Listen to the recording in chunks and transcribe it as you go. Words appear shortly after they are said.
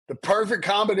The perfect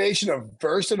combination of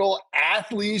versatile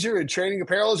athleisure and training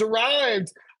apparel has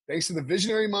arrived. Thanks to the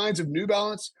visionary minds of New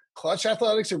Balance, Clutch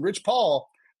Athletics, and Rich Paul,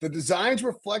 the designs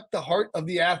reflect the heart of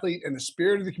the athlete and the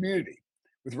spirit of the community.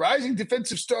 With rising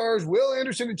defensive stars Will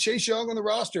Anderson and Chase Young on the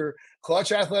roster,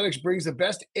 Clutch Athletics brings the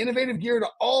best innovative gear to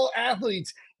all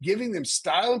athletes, giving them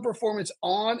style and performance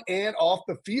on and off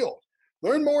the field.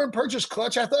 Learn more and purchase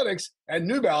Clutch Athletics at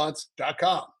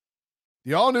newbalance.com.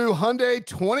 The all-new Hyundai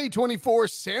 2024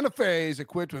 Santa Fe is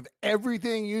equipped with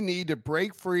everything you need to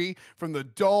break free from the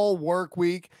dull work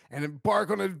week and embark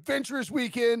on an adventurous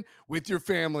weekend with your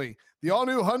family. The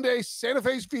all-new Hyundai Santa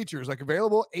Fe's features like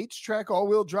available H-Track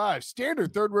all-wheel drive,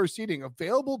 standard third-row seating,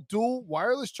 available dual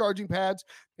wireless charging pads,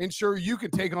 ensure you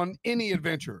can take on any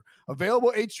adventure.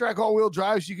 Available H-Track all-wheel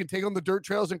drives you can take on the dirt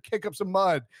trails and kick up some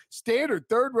mud. Standard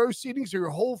third-row seating so your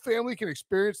whole family can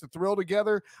experience the thrill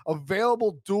together.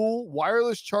 Available dual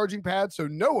wireless charging pads so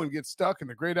no one gets stuck in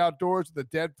the great outdoors with a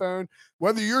dead phone.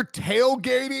 Whether you're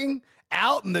tailgating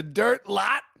out in the dirt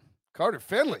lot, Carter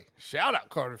Finley, shout out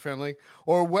Carter Finley,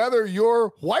 or whether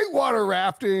you're whitewater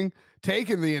rafting,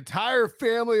 taking the entire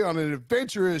family on an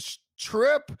adventurous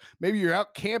trip, maybe you're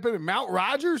out camping in Mount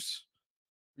Rogers.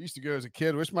 I used to go as a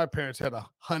kid. Wish my parents had a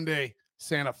Hyundai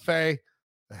Santa Fe.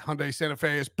 The Hyundai Santa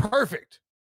Fe is perfect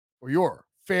for your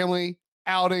family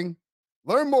outing.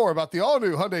 Learn more about the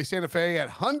all-new Hyundai Santa Fe at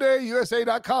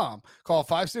HyundaiUSA.com. Call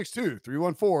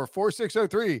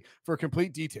 562-314-4603 for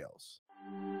complete details.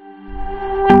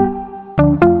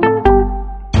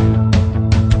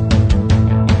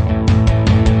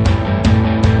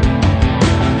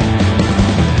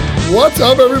 What's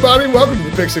up, everybody? Welcome to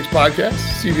the Pick Six Podcast,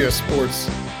 CBS Sports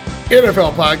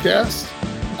NFL Podcast.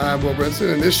 I'm Will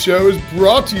Brinson, and this show is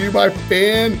brought to you by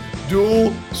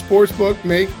FanDuel Sportsbook.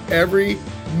 Make every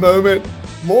moment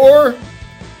more.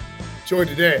 Joined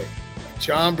today by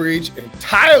John Breach and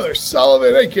Tyler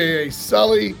Sullivan, a.k.a.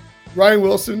 Sully. Ryan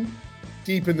Wilson,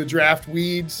 deep in the draft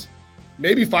weeds,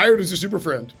 maybe fired as a super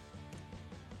friend.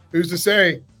 Who's to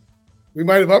say? We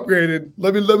might have upgraded.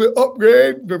 Let me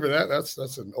upgrade. Remember that?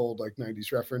 That's an old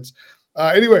 90s reference.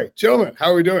 Anyway, gentlemen,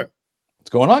 how are we doing? What's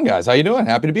going on, guys? How you doing?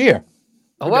 Happy to be here.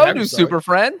 Hello, new super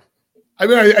friend. I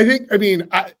mean,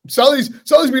 Sully's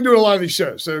been doing a lot of these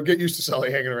shows, so get used to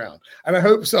Sully hanging around. And I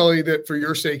hope, Sully, that for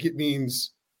your sake, it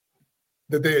means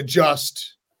that they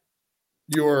adjust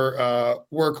your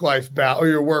work-life balance or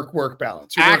your work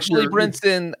balance. Actually,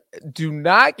 Brinson, do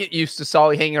not get used to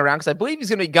Sully hanging around because I believe he's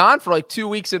going to be gone for 2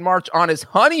 weeks in March on his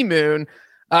honeymoon.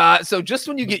 So just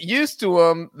when you get used to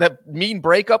him, that mean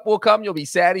breakup will come. You'll be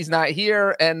sad he's not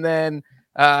here, and then.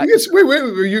 Wait!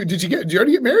 Did you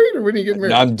already get married, or when did you get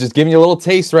married? No, I'm just giving you a little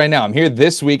taste right now. I'm here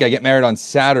this week. I get married on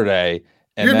Saturday.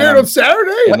 You're married on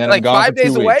Saturday? And then I'm gone 5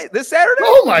 days away this Saturday?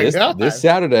 Oh my God. This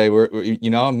Saturday,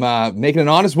 I'm making an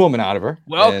honest woman out of her.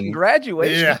 Well,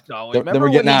 congratulations, Sully. Then we're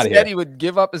getting out of here. He said he would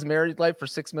give up his married life for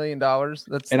 $6 million.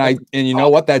 And you know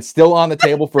what? That's still on the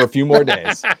table for a few more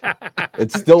days.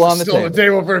 It's still on the table. Still on the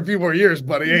table for a few more years,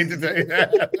 buddy. Ain't to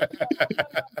that.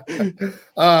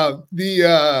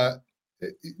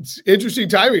 It's interesting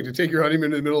timing to take your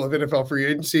honeymoon in the middle of NFL free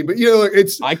agency, but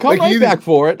I come back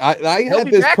for it. I had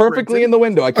this perfectly in the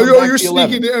window. You're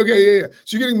sneaking. Okay, yeah.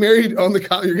 So you're getting married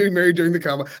you're getting married during the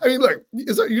combine. I mean, look,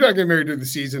 you're not getting married during the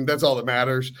season. That's all that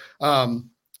matters. There's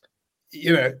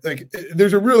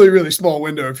a really, really small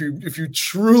window if you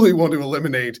truly want to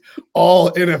eliminate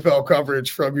all NFL coverage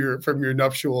from your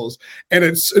nuptials, and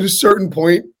it's at a certain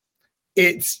point,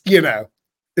 it's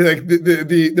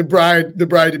the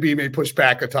bride to be may push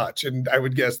back a touch, and I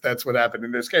would guess that's what happened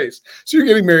in this case. So you're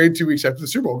getting married 2 weeks after the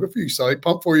Super Bowl. Good for you, Sully.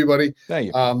 Pump for you, buddy. Thank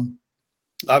you.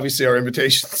 Obviously, our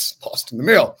invitation's lost in the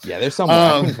mail. Yeah, there's someone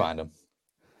I can find them.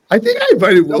 I think I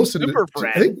invited Wilson. Super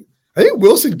friend. I think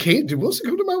Wilson came. Did Wilson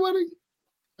come to my wedding?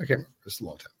 I can't remember. It's a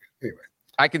long time ago. Anyway.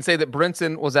 I can say that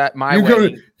Brinson was at my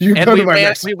wedding. We ran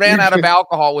out of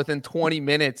alcohol within 20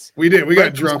 minutes. We did. We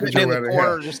got drunk at your wedding. The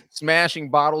corner, just smashing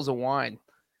bottles of wine.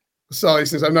 Sully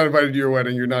says, I'm not invited to your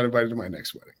wedding. You're not invited to my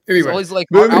next wedding. Anyway. Sully's like,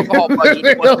 our alcohol budget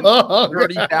is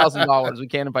 $30,000. We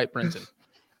can't invite Brinson.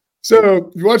 So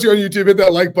if you're watching on YouTube, hit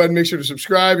that like button. Make sure to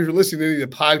subscribe. If you're listening to any of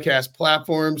the podcast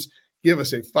platforms, give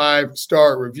us a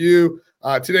 5-star review.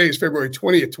 Today is February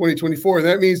 20th, 2024, and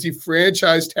that means the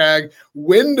franchise tag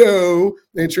window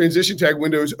and transition tag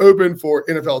window is open for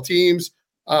NFL teams.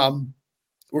 We're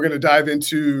going to dive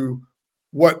into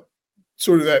a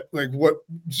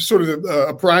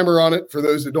primer on it for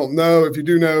those that don't know. If you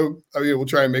do know, we'll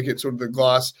try and make it sort of the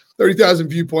gloss 30,000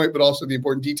 viewpoint, but also the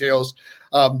important details.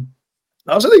 I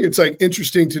also think it's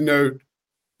interesting to note,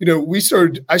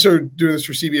 I started doing this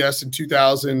for CBS in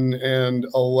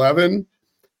 2011,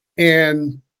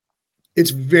 and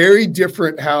it's very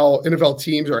different how NFL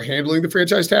teams are handling the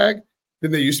franchise tag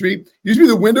than they used to be. Used to be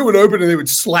the window would open and they would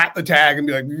slap the tag and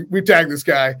be like, we tagged this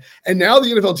guy. And now the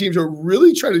NFL teams are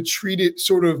really trying to treat it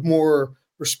sort of more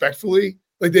respectfully.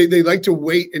 Like they like to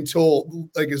wait until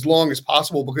like as long as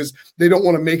possible because they don't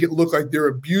want to make it look like they're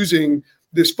abusing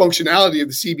this functionality of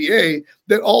the CBA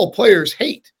that all players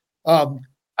hate. Brent,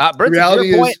 to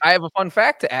your point, I have a fun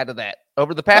fact to add to that.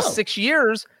 Over the past 6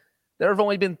 years, there have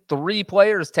only been 3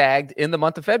 players tagged in the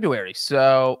month of February.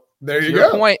 So there you to go.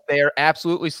 Your point, they are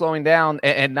absolutely slowing down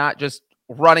and not just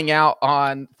running out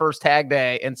on first tag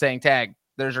day and saying, tag,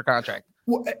 there's your contract.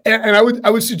 Well, and I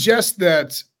would suggest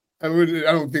that I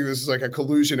don't think this is like a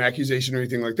collusion accusation or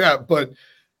anything like that, but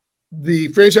the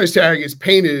franchise tag is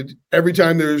painted every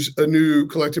time there's a new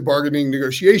collective bargaining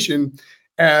negotiation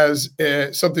as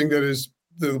something that is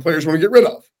the players want to get rid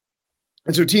of.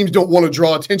 And so teams don't want to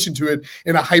draw attention to it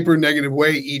in a hyper negative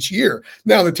way each year.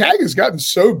 Now the tag has gotten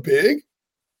so big,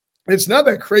 it's not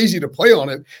that crazy to play on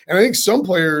it. And I think some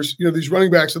players, these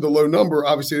running backs with a low number,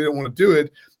 obviously they don't want to do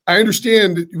it. I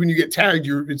understand when you get tagged,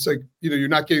 it's like, you're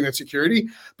not getting that security,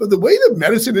 but the way that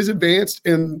medicine is advanced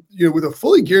and, with a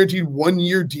fully guaranteed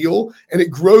 1-year deal and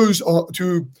it grows so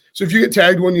if you get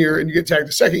tagged 1 year and you get tagged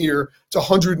the second year, it's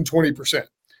 120%.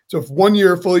 So if 1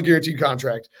 year fully guaranteed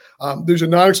contract, there's a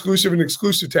non-exclusive and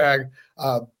exclusive tag.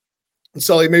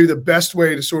 Sully, maybe the best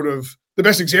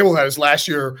example of that is last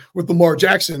year with Lamar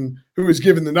Jackson, who was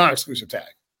given the non-exclusive tag.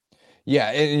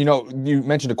 Yeah, and you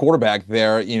mentioned a quarterback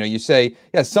there. You say,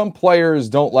 some players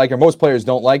don't like, or most players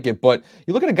don't like it, but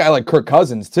you look at a guy like Kirk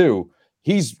Cousins too.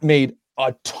 He's made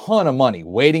a ton of money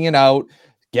waiting it out,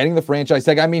 getting the franchise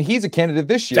tag. I mean, he's a candidate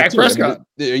this year. Dak Prescott.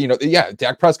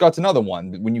 Dak Prescott's another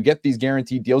one. When you get these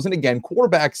guaranteed deals, and again,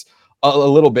 quarterbacks a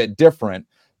little bit different,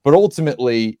 but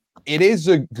ultimately it is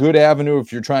a good avenue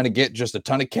if you're trying to get just a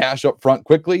ton of cash up front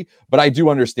quickly. But I do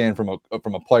understand from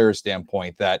a player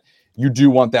standpoint that you do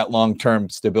want that long-term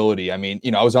stability. I mean,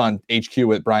 I was on HQ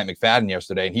with Bryant McFadden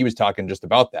yesterday, and he was talking just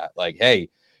about that. Like, hey,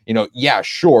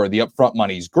 sure, the upfront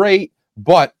money is great,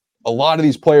 but a lot of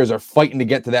these players are fighting to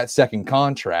get to that second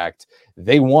contract.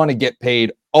 They want to get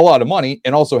paid a lot of money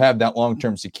and also have that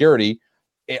long-term security.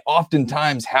 It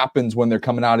oftentimes happens when they're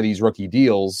coming out of these rookie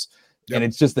deals, and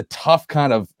it's just a tough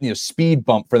kind of speed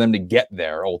bump for them to get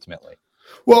there ultimately.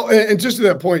 Well, and just to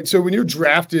that point, so when you're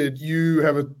drafted, you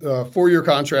have a 4-year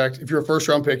contract. If you're a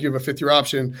first-round pick, you have a 5th-year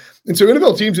option. And so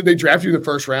NFL teams, if they draft you in the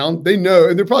first round, they know,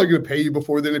 and they're probably going to pay you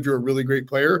before then if you're a really great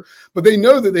player, but they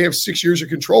know that they have 6 years of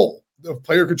control, of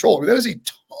player control. I mean, that is a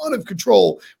ton of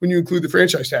control when you include the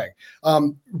franchise tag.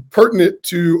 Pertinent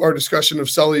to our discussion of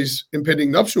Sully's impending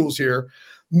nuptials here,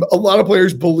 a lot of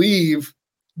players believe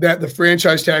that the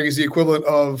franchise tag is the equivalent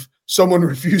of someone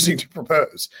refusing to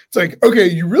propose. It's like, okay,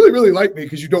 you really, really like me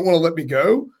because you don't want to let me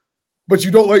go, but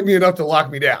you don't like me enough to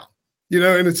lock me down,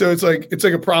 And so it's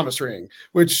like a promise ring,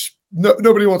 which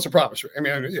nobody wants a promise ring. I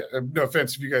mean, no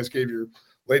offense if you guys gave your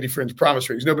lady friends promise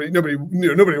rings. Nobody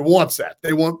wants that.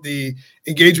 They want the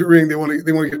engagement ring. They want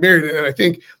to get married, and I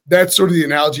think that's sort of the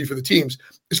analogy for the teams.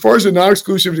 As far as the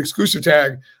non-exclusive and exclusive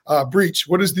tag breach,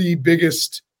 what is the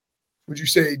biggest, would you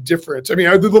say, difference? I mean,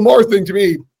 the Lamar thing to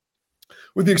me.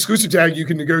 With the exclusive tag, you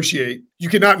can negotiate. You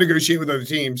cannot negotiate with other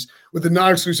teams. With the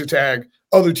non-exclusive tag,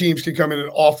 other teams can come in and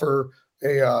offer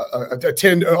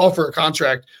offer a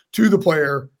contract to the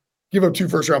player, give up 2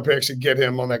 first-round picks, and get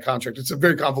him on that contract. It's a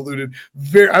very convoluted.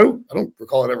 I don't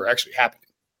recall it ever actually happening.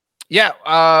 Yeah,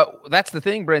 that's the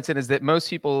thing, Brenton, is that most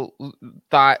people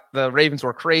thought the Ravens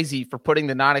were crazy for putting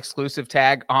the non-exclusive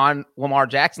tag on Lamar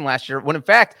Jackson last year, when in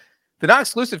fact, the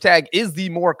non-exclusive tag is the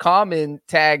more common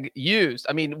tag used.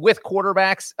 I mean, with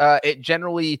quarterbacks, it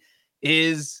generally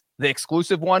is the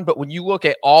exclusive one. But when you look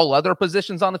at all other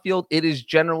positions on the field, it is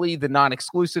generally the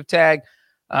non-exclusive tag.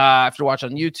 If you're watching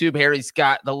on YouTube, Harry's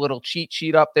got the little cheat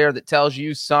sheet up there that tells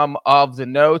you some of the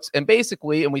notes. And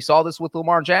basically, and we saw this with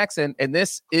Lamar Jackson, and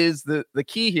this is the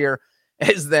key here,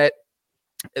 is that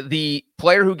the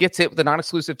player who gets hit with the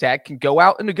non-exclusive tag can go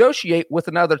out and negotiate with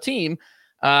another team.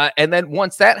 And then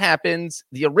once that happens,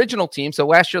 the original team, so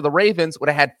last year the Ravens would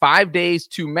have had 5 days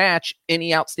to match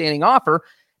any outstanding offer.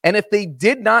 And if they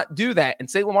did not do that, and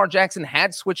say Lamar Jackson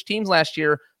had switched teams last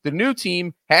year, the new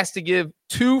team has to give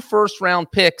 2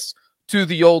 first-round picks to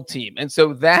the old team. And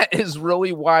so that is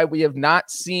really why we have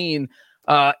not seen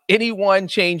anyone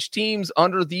change teams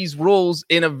under these rules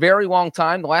in a very long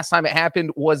time. The last time it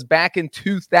happened was back in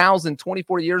 2000,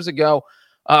 24 years ago.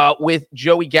 With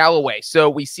Joey Galloway. So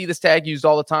we see this tag used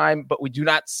all the time, but we do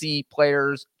not see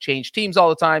players change teams all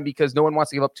the time because no one wants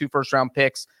to give up 2 first-round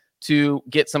picks to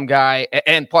get some guy.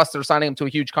 And plus, they're signing him to a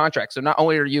huge contract. So not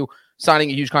only are you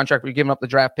signing a huge contract, we're giving up the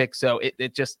draft pick. So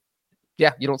it just,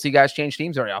 yeah, you don't see guys change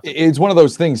teams very often. It's one of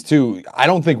those things too. I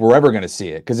don't think we're ever going to see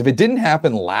it, because if it didn't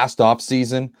happen last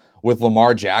offseason with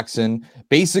Lamar Jackson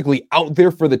basically out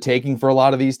there for the taking for a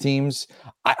lot of these teams,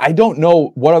 I don't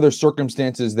know what other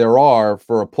circumstances there are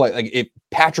for a play. Like if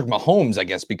Patrick Mahomes, I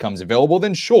guess, becomes available,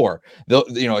 then sure,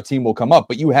 a team will come up.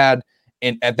 But you had,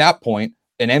 at that point,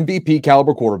 an MVP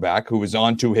caliber quarterback who was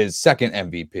on to his second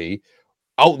MVP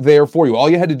out there for you. All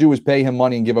you had to do was pay him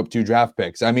money and give up 2 draft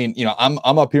picks. I mean, I'm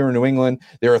up here in New England.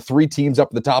 There are 3 teams up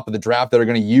at the top of the draft that are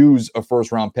going to use a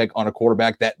first round pick on a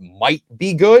quarterback that might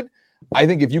be good. I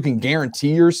think if you can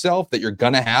guarantee yourself that you're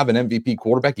going to have an MVP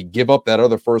quarterback, you give up that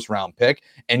other first round pick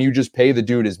and you just pay the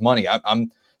dude his money.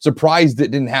 I'm surprised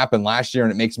it didn't happen last year,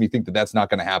 and it makes me think that that's not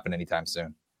going to happen anytime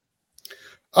soon.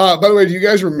 By the way, do you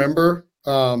guys remember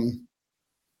I'm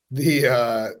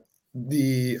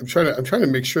trying to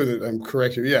make sure that I'm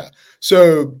correct here. Yeah.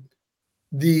 So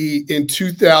in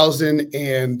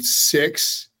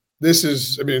 2006, this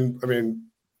is, I mean, do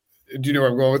you know where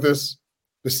I'm going with this?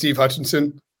 With Steve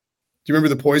Hutchinson. Do you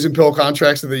remember the poison pill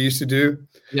contracts that they used to do?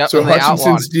 Yeah. So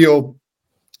Hutchinson's deal,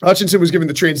 Hutchinson was given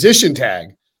the transition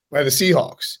tag by the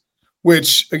Seahawks,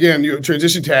 which again,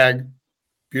 transition tag,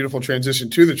 beautiful transition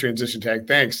to the transition tag.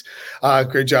 Thanks.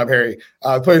 Great job, Harry.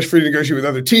 Players free to negotiate with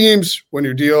other teams. When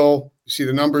your deal, you see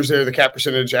the numbers there, the cap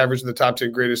percentage average of the top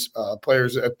 10 greatest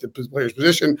players at the player's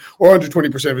position, or under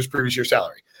 20% of his previous year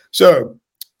salary. So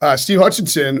Steve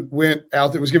Hutchinson went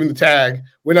out, that was given the tag,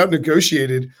 went out and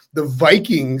negotiated. The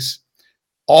Vikings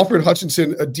offered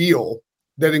Hutchinson a deal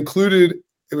that included,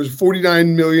 it was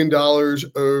 $49 million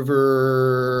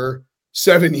over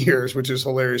 7 years, which is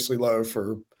hilariously low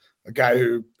for a guy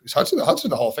who is Hudson the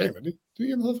Hall of Fame, isn't he? Did he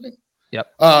get the Hall of Fame?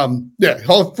 Yep. Yeah,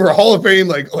 for a Hall of Fame,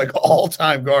 like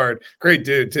all-time guard. Great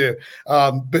dude, too.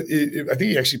 But I think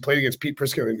he actually played against Pete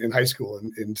Prisco in high school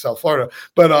in South Florida.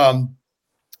 But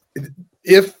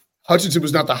if Hutchinson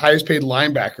was not the highest paid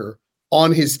linebacker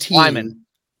on his team,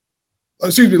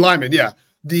 lineman, yeah,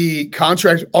 the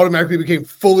contract automatically became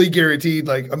fully guaranteed,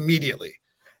 like immediately.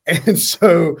 And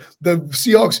so the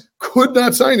Seahawks could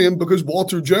not sign him because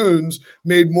Walter Jones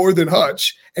made more than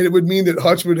Hutch. And it would mean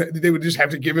that they would just have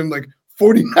to give him like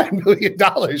 $49 million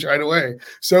right away.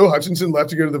 So Hutchinson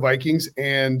left to go to the Vikings,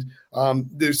 and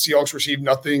the Seahawks received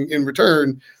nothing in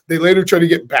return. They later tried to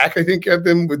get back, I think, at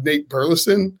them with Nate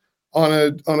Burleson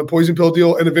on a poison pill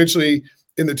deal. And eventually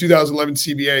in the 2011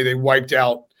 CBA, they wiped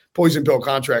out poison pill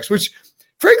contracts, which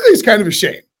frankly is kind of a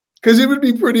shame. Because it would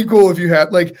be pretty cool if you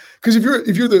had because if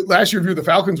you're the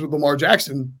Falcons with Lamar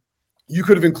Jackson, you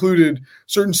could have included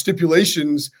certain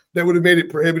stipulations that would have made it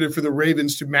prohibitive for the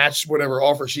Ravens to match whatever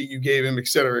offer sheet you gave him, et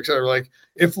cetera, et cetera. Like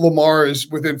if Lamar is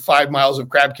within 5 miles of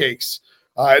crab cakes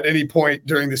at any point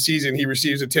during the season, he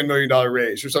receives a $10 million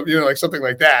raise or something, like something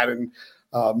like that. And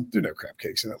there are no crab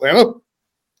cakes in Atlanta.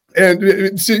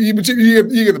 And so you get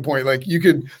the point. Like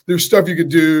there's stuff you could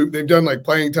do. They've done like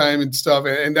playing time and stuff,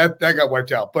 and that got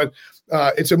wiped out. But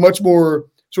it's a much more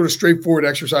sort of straightforward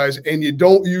exercise, and you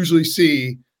don't usually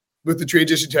see with the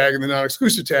transition tag and the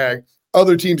non-exclusive tag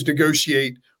other teams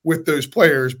negotiate with those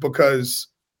players because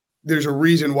there's a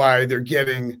reason why they're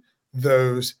getting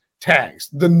those tags.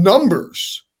 The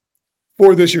numbers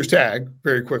for this year's tag,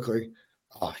 very quickly.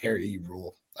 Oh, Harry, you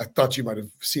rule. I thought you might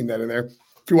have seen that in there.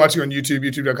 If you're watching on YouTube,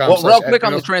 youtube.com. Well, real quick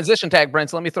on the transition tag, Brent,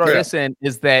 so let me throw this in,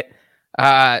 is that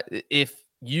if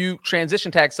you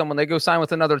transition tag someone, they go sign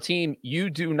with another team, you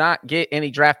do not get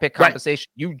any draft pick compensation.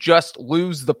 Right. You just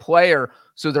lose the player.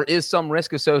 So there is some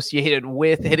risk associated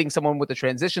with hitting someone with a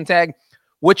transition tag,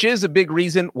 which is a big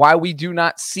reason why we do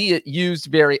not see it used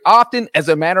very often. As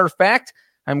a matter of fact,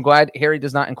 I'm glad Harry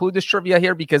does not include this trivia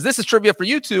here, because this is trivia for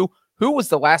you two. Who was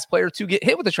the last player to get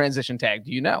hit with a transition tag?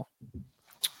 Do you know?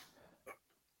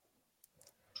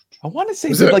 I want to say,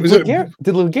 did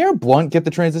LeGarrette Blount get the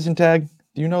transition tag?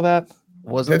 Do you know that?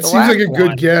 That seems like a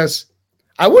good guess.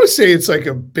 I want to say it's like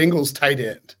a Bengals tight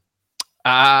end.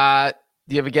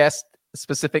 Do you have a guess,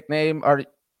 specific name, or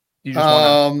you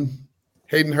just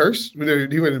Hayden Hurst? He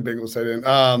went in Bengals tight end.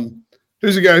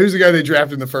 Who's the guy they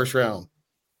drafted in the first round?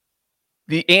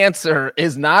 The answer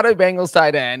is not a Bengals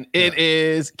tight end. It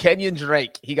is Kenyon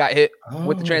Drake. He got hit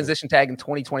with the transition tag in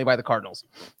 2020 by the Cardinals.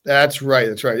 That's right.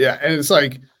 Yeah, and it's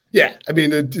like. Yeah, I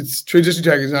mean, it's transition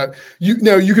tag is not you.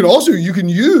 Now you can only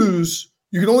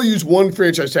use one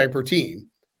franchise tag per team,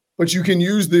 but you can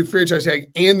use the franchise tag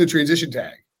and the transition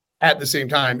tag at the same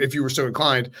time if you were so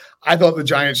inclined. I thought the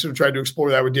Giants should have tried to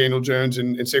explore that with Daniel Jones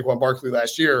and Saquon Barkley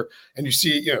last year. And you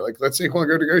see, let Saquon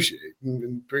go negotiate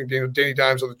and bring Danny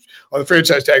Dimes on the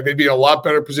franchise tag. They'd be in a lot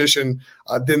better position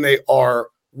than they are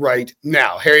right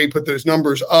now. Harry put those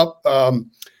numbers up,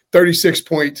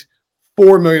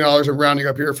 $36.4 million. I'm rounding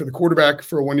up here for the quarterback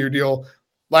for a one-year deal.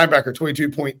 Linebacker,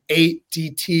 22.8,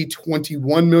 DT,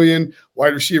 21 million,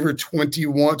 wide receiver,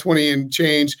 20 and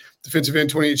change, defensive end,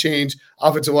 20 and change,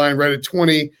 offensive line right at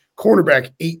 20,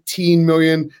 cornerback, 18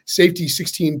 million, safety,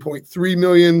 16.3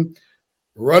 million,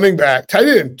 running back, tight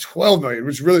end, 12 million,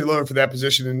 which is really low for that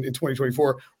position in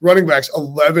 2024. Running backs,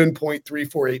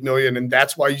 11.348 million, and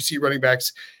that's why you see running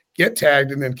backs get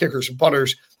tagged, and then kickers and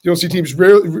punters. You don't see teams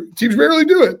rarely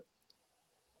do it.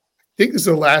 I think this is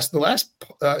the last. Do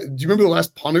you remember the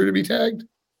last punter to be tagged?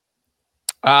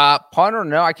 Punter,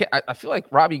 no, I can't. I feel like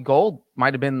Robbie Gould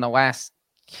might have been the last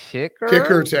kicker.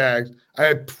 Kicker tagged.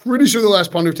 I'm pretty sure the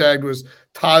last punter tagged was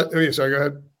Todd. Oh, yeah, sorry, go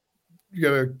ahead. You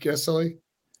got a guess, Sully?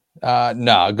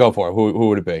 No, go for it. Who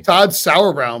would it be? Todd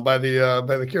Sauerbraun by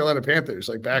the Carolina Panthers,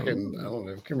 like back in, I don't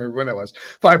know, I can't remember when that was.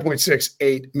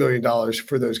 $5.68 million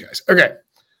for those guys. Okay,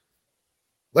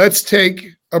 let's take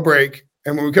a break,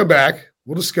 and when we come back,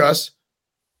 we'll discuss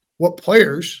what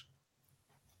players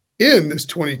in this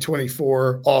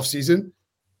 2024 offseason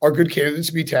are good candidates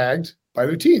to be tagged by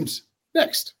their teams.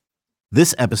 Next.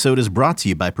 This episode is brought to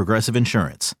you by Progressive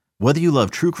Insurance. Whether you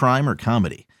love true crime or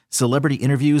comedy, celebrity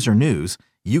interviews or news,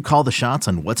 you call the shots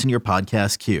on what's in your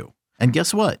podcast queue. And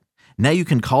guess what? Now you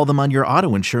can call them on your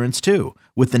auto insurance too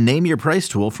with the Name Your Price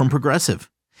tool from Progressive.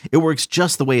 It works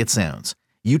just the way it sounds.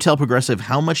 You tell Progressive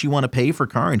how much you want to pay for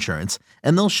car insurance,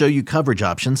 and they'll show you coverage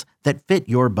options that fit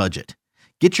your budget.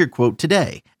 Get your quote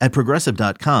today at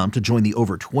Progressive.com to join the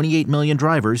over 28 million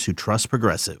drivers who trust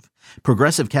Progressive.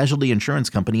 Progressive Casualty Insurance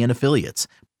Company and Affiliates.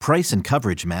 Price and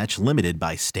coverage match limited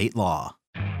by state law.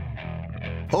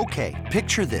 Okay,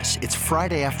 picture this. It's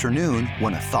Friday afternoon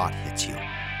when a thought hits you.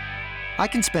 I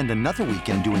can spend another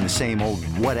weekend doing the same old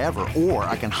whatever, or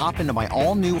I can hop into my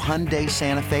all-new Hyundai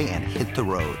Santa Fe and hit the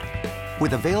road.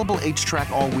 With available H-Track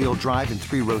all-wheel drive and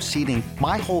 3-row seating,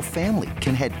 my whole family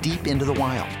can head deep into the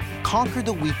wild. Conquer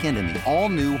the weekend in the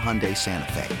all-new Hyundai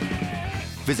Santa Fe.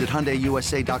 Visit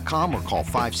HyundaiUSA.com or call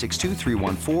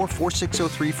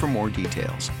 562-314-4603 for more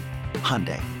details.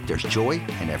 Hyundai, there's joy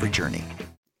in every journey.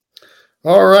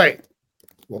 All right.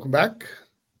 Welcome back to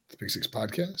the Big Six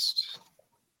Podcast.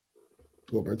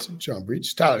 Will Brinson, John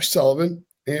Breach, Tyler Sullivan,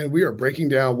 and we are breaking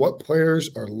down what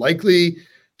players are likely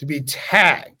to be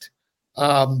tagged.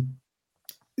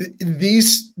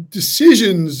 These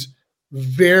decisions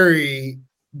vary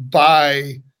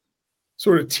by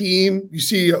sort of team. You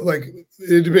see, like,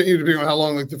 depending on how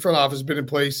long like the front office has been in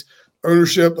place,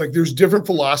 ownership, like there's different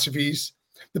philosophies.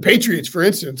 The Patriots, for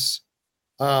instance,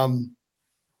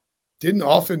 didn't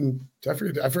often. I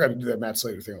forgot to do that Matt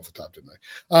Slater thing off the top, didn't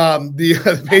I?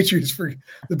 The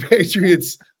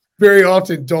Patriots very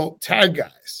often don't tag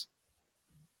guys.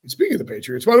 And speaking of the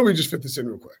Patriots, why don't we just fit this in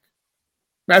real quick?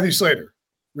 Matthew Slater,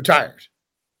 retired.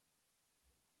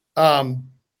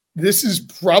 This is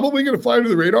probably going to fly under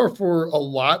the radar for a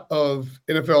lot of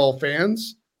NFL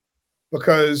fans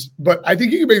but I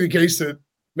think you can make the case that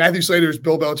Matthew Slater is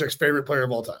Bill Belichick's favorite player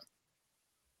of all time.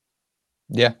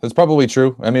 Yeah, that's probably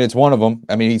true. I mean, it's one of them.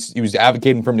 I mean, he was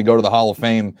advocating for him to go to the Hall of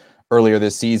Fame earlier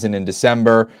this season in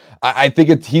December. I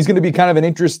think he's going to be kind of an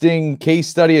interesting case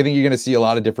study. I think you're going to see a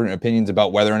lot of different opinions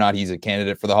about whether or not he's a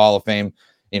candidate for the Hall of Fame.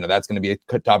 That's going to be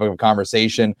a topic of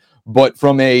conversation. But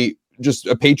from just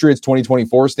a Patriots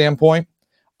 2024 standpoint,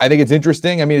 I think it's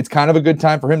interesting. I mean, it's kind of a good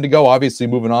time for him to go, obviously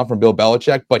moving on from Bill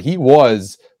Belichick, but he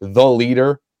was the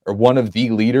leader or one of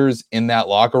the leaders in that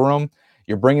locker room.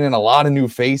 You're bringing in a lot of new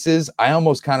faces. I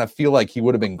almost kind of feel like he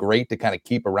would have been great to kind of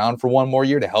keep around for one more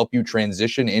year to help you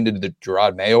transition into the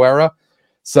Gerard Mayo era.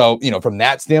 So, from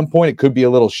that standpoint, it could be a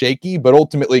little shaky, but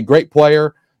ultimately great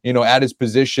player, at his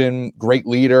position, great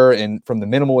leader. And from the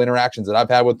minimal interactions that I've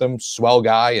had with him, swell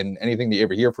guy, and anything that you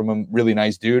ever hear from him, really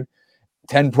nice dude.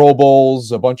 10 Pro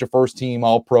Bowls, a bunch of first team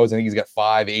All Pros. I think he's got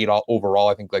 8 overall.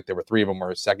 I think like there were 3 of them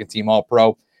were second team All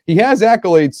Pro. He has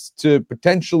accolades to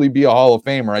potentially be a Hall of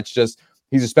Famer. It's just,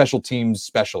 he's a special teams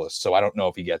specialist, so I don't know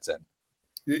if he gets in.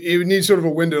 You need sort of a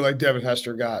window like Devin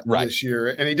Hester got this year,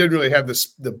 and he didn't really have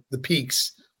the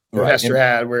peaks that Hester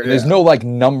had. Where there's no like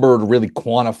number to really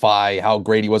quantify how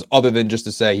great he was, other than just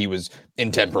to say he was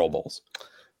in 10 Pro Bowls.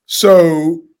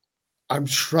 So I'm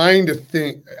trying to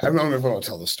think. I don't know if I want to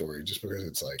tell the story just because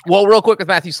it's like. Well, real quick with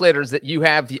Matthew Slater is that you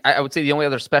have I would say the only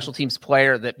other special teams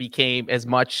player that became as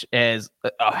much as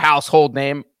a household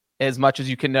name as much as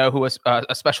you can know who a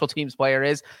special teams player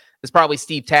is probably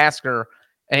Steve Tasker,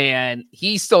 and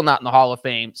he's still not in the Hall of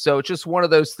Fame. So it's just one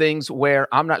of those things where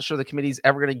I'm not sure the committee's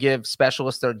ever going to give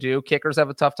specialists their due. Kickers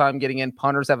have a tough time getting in.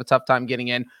 Punters have a tough time getting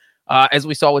in. As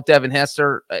we saw with Devin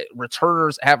Hester,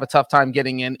 returners have a tough time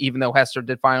getting in, even though Hester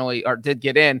did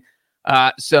get in.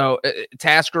 So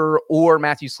Tasker or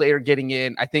Matthew Slater getting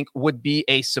in, I think would be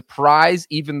a surprise,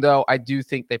 even though I do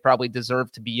think they probably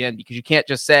deserve to be in, because you can't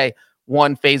just say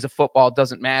one phase of football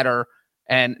doesn't matter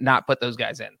and not put those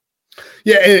guys in.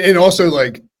 Yeah. And also,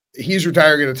 like, he's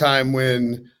retiring at a time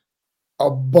when a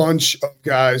bunch of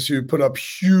guys who put up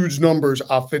huge numbers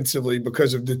offensively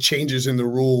because of the changes in the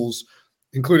rules,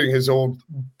 including his old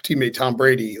teammate Tom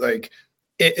Brady, like,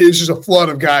 it's just a flood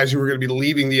of guys who are going to be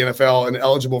leaving the NFL and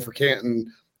eligible for Canton.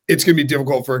 It's going to be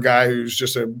difficult for a guy who's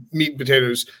just a meat and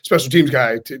potatoes special teams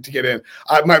guy to get in.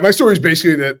 My story is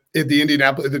basically that at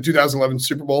the 2011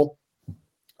 Super Bowl,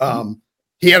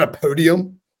 he had a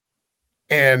podium,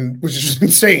 and which is just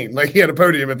insane. Like, he had a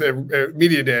podium at the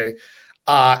media day,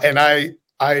 and I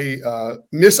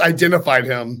misidentified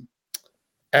him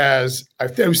as I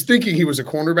was thinking he was a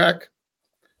cornerback,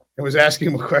 and was asking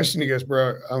him a question. He goes,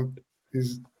 "Bro,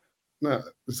 he's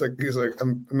like,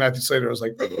 I'm Matthew Slater." I was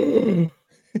like,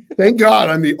 thank God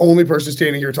I'm the only person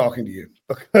standing here talking to you,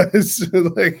 because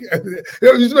like,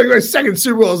 it was like my second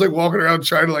Super Bowl. I was like walking around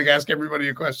trying to like ask everybody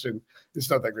a question. It's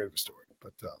not that great of a story,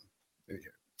 but anyway.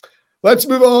 Let's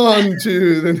move on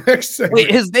to the next segment.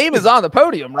 Wait, his name is on the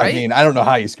podium, right? I mean, I don't know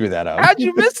how you screw that up. How'd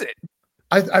you miss it?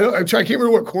 I can't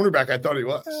remember what cornerback I thought he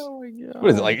was. Oh my God.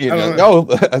 What is it like? No,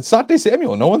 Asante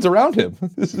Samuel. No one's around him.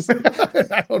 This is...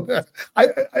 I don't know. I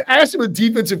asked him a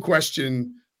defensive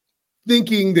question,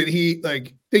 thinking that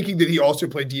he also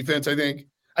played defense. I think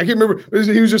I can't remember.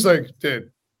 He was just like, "Dude," I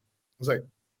was like,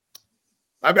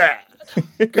 "My bad,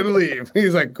 gonna leave."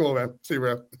 He's like, "Cool, man. See you,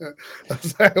 bro."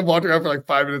 I walked around for like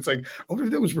 5 minutes. Like, I wonder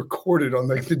if that was recorded on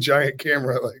like the giant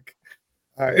camera. Like,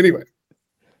 anyway.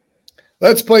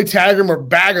 Let's play Tag 'em or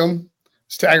Bag 'em.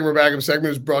 This Tag 'em or Bag 'em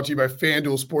segment is brought to you by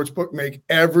FanDuel Sportsbook. Make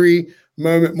every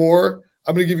moment more.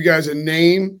 I'm going to give you guys a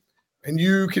name, and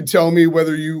you can tell me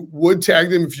whether you would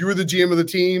tag them if you were the GM of the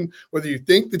team, whether you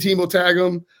think the team will tag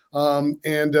them,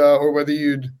 or whether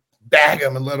you'd bag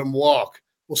them and let them walk.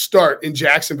 We'll start in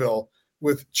Jacksonville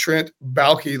with Trent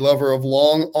Baalke, lover of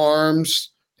long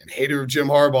arms and hater of Jim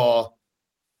Harbaugh.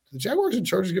 The Jaguars and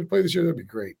Chargers get to play this year? That'd be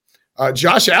great.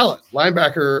 Josh Allen,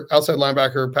 linebacker, outside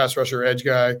linebacker, pass rusher, edge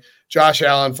guy. Josh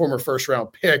Allen, former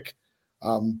first-round pick.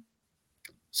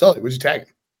 Sully, would you tag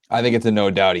him? I think it's a no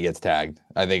doubt he gets tagged.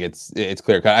 I think it's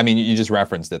clear cut. I mean, you just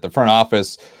referenced it. The front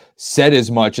office said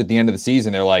as much at the end of the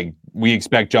season. They're like, we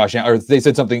expect Josh Allen, or they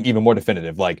said something even more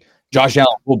definitive, like Josh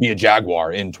Allen will be a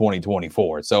Jaguar in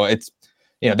 2024. So it's,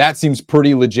 that seems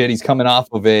pretty legit. He's coming off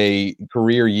of a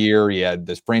career year. He had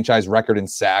this franchise record in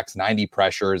sacks, 90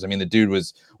 pressures. I mean, the dude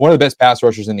was one of the best pass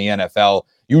rushers in the NFL.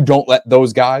 You don't let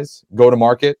those guys go to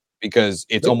market because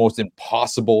it's almost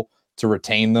impossible to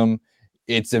retain them.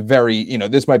 It's a very,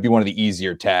 this might be one of the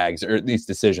easier tags or at least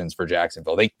decisions for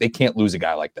Jacksonville. They can't lose a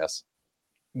guy like this.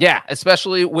 Yeah,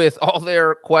 especially with all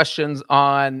their questions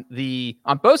on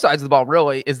both sides of the ball,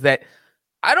 really, is that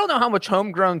I don't know how much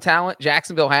homegrown talent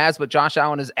Jacksonville has, but Josh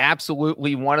Allen is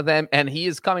absolutely one of them. And he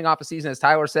is coming off a season, as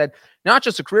Tyler said, not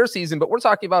just a career season, but we're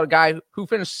talking about a guy who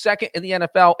finished second in the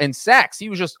NFL in sacks. He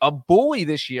was just a bully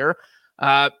this year.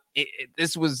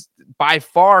 This was by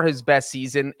far his best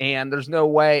season, and there's no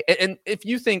way. And if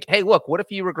you think, hey, look, what if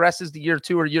he regresses to year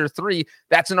 2 or year 3?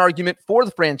 That's an argument for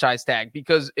the franchise tag,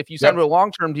 because if you sign to a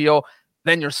long-term deal,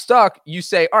 then you're stuck. You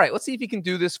say, all right, let's see if he can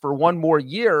do this for one more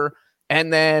year,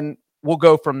 and then we'll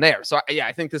go from there. So, yeah,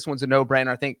 I think this one's a no-brainer.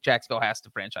 I think Jacksonville has to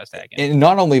franchise tag him. And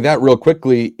not only that, real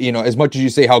quickly, as much as you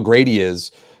say how great he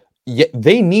is,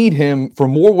 they need him for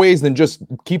more ways than just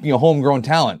keeping a homegrown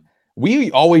talent.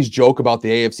 We always joke about the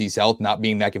AFC South not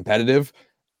being that competitive.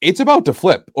 It's about to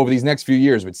flip over these next few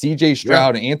years with CJ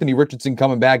Stroud and Anthony Richardson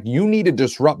coming back. You need to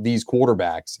disrupt these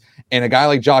quarterbacks, and a guy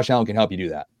like Josh Allen can help you do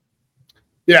that.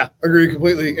 Yeah, agree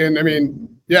completely. And I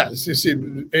mean,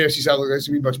 AFC South looks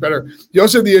to be much better. You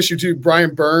also have the issue too.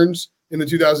 Brian Burns in the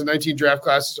 2019 draft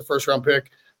class is a first-round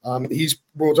pick.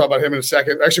 We'll talk about him in a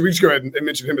second. Actually, we just go ahead and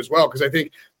mention him as well, because I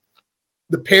think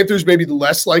the Panthers may be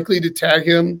less likely to tag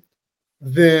him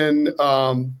than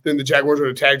the Jaguars would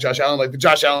have tagged Josh Allen. Like, the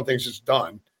Josh Allen thing's just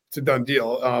done. It's a done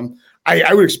deal.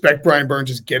 I would expect Brian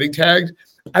Burns is getting tagged.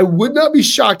 I would not be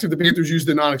shocked if the Panthers used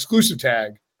the non-exclusive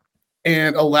tag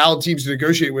and allowed teams to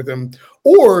negotiate with him.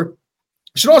 Or,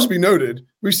 it should also be noted,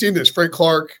 we've seen this. Frank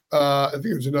Clark, I think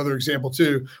there's another example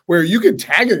too, where you could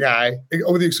tag a guy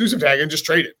with the exclusive tag and just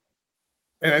trade it.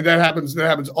 And that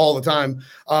happens all the time.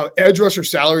 Edge rusher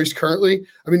salaries currently,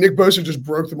 Nick Bosa just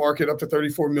broke the market up to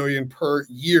 $34 million per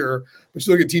year. But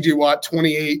you look at TJ Watt,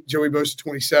 28, Joey Bosa,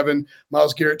 27,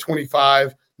 Myles Garrett,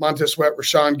 25, Montez Sweat,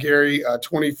 Rashawn Gary,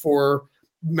 24,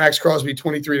 Max Crosby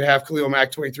 23.5, Khalil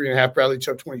Mack 23.5, Bradley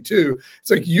Chubb 22.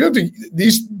 It's like you have to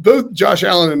both Josh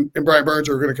Allen and Brian Burns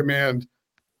are going to command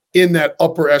in that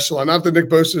upper echelon, not the Nick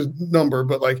Bosa number,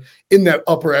 but like in that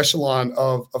upper echelon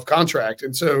of contract.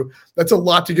 And so that's a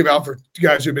lot to give out for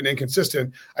guys who've been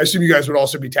inconsistent. I assume you guys would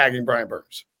also be tagging Brian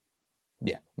Burns.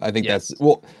 Yeah, I think that's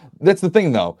the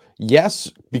thing though. Yes,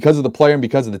 because of the player and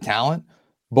because of the talent,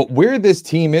 but where this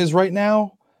team is right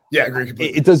now, yeah, I agree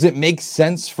completely. Does it make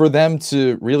sense for them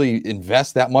to really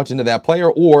invest that much into that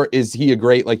player, or is he a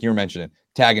great, like you were mentioning,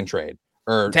 tag and trade?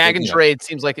 Or tag and trade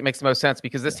seems like it makes the most sense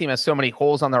because this team has so many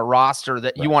holes on their roster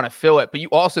that you want to fill it, but you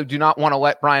also do not want to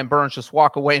let Brian Burns just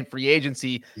walk away in free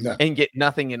agency and get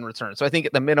nothing in return. So I think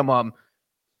at the minimum,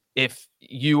 if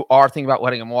you are thinking about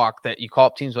letting him walk, that you call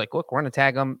up teams like, look, we're going to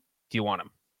tag him. Do you want him?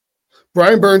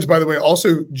 Brian Burns, by the way,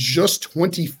 also just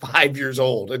 25 years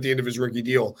old at the end of his rookie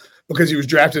deal because he was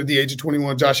drafted at the age of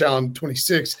 21. Josh Allen,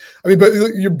 26. I mean, but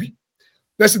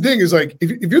that's the thing is like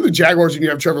if you're the Jaguars and you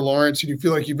have Trevor Lawrence and you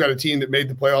feel like you've got a team that made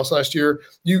the playoffs last year,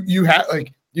 you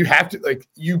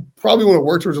probably want to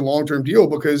work towards a long-term deal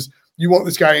because you want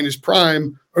this guy in his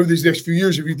prime over these next few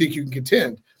years if you think you can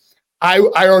contend. I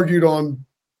argued on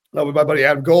with my buddy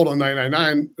Adam Gold on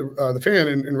 99.9, the fan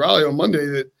in Raleigh on Monday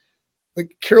that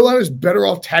like Carolina's better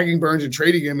off tagging Burns and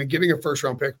trading him and getting a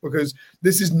first-round pick because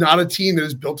this is not a team that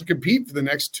is built to compete for the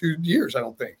next 2 years, I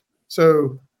don't think.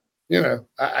 So,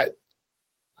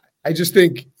 I just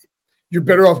think you're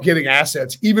better off getting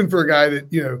assets, even for a guy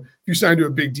that, if you sign to a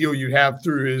big deal, you'd have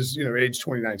through his, age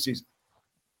 29 season.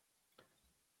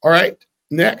 All right.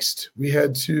 Next, we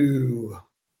head to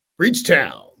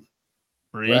Breachtown.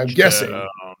 I'm guessing,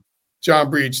 John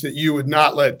Breach, that you would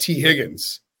not let T.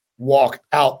 Higgins walk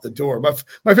out the door. My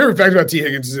favorite fact about T.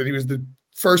 Higgins is that he was the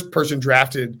first person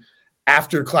drafted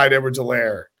after Clyde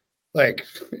Edwards-Helaire. Like,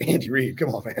 Andy Reid,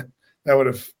 come on, man. That would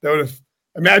have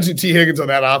imagine T. Higgins on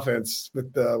that offense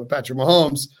with Patrick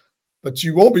Mahomes, but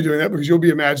you won't be doing that because you'll be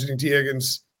imagining T.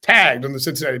 Higgins tagged on the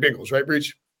Cincinnati Bengals, right,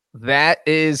 Breach? That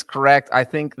is correct. I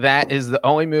think that is the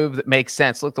only move that makes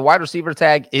sense. Look, the wide receiver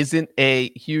tag isn't a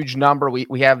huge number.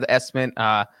 We have the estimate,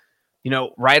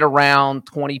 right around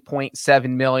 $20.7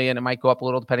 million. It might go up a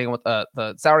little depending on what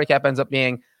the salary cap ends up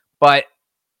being, but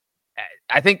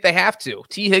I think they have to.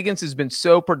 T. Higgins has been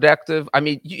so productive. I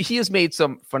mean, he has made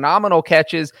some phenomenal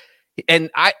catches.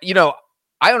 And I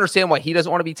understand why he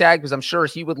doesn't want to be tagged because I'm sure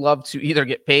he would love to either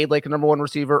get paid like a number one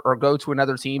receiver or go to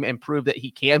another team and prove that he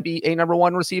can be a number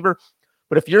one receiver.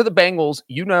 But if you're the Bengals,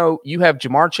 you have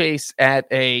Jamar Chase at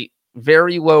a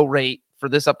very low rate for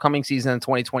this upcoming season in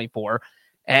 2024,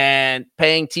 and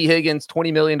paying T. Higgins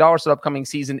 $20 million for the upcoming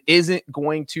season isn't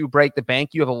going to break the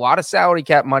bank. You have a lot of salary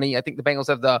cap money. I think the Bengals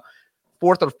have the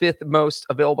 4th or 5th most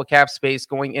available cap space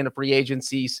going into free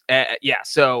agencies.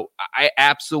 So I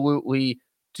absolutely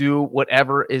do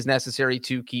whatever is necessary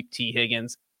to keep T.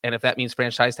 Higgins. And if that means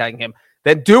franchise tagging him,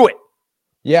 then do it.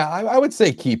 Yeah, I would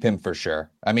say keep him for sure.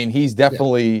 I mean, he's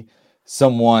definitely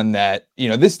someone that,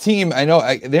 this team, I know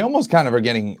they almost kind of are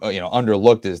getting,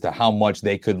 underlooked as to how much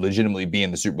they could legitimately be in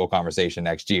the Super Bowl conversation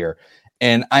next year.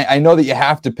 And I know that you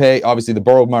have to pay, obviously the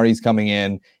Burrow money's coming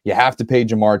in, you have to pay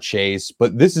Jamar Chase,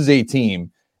 but this is a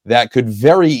team that could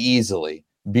very easily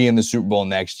be in the Super Bowl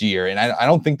next year. And I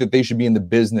don't think that they should be in the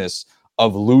business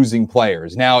of losing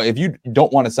players. Now, if you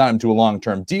don't want to sign them to a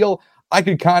long-term deal, I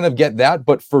could kind of get that.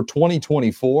 But for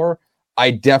 2024,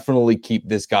 I definitely keep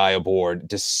this guy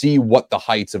aboard to see what the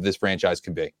heights of this franchise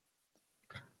could be.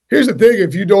 Here's the thing.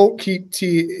 If you don't keep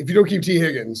T.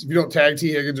 Higgins, if you don't tag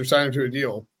T. Higgins or sign him to a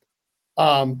deal,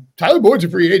 Tyler Boyd's a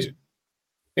free agent.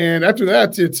 And after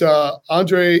that, it's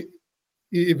Andre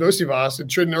Ivosivas and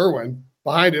Trenton Irwin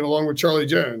behind him, along with Charlie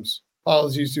Jones.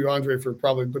 Apologies to Andre for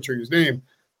probably butchering his name.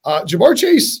 Jamar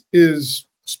Chase is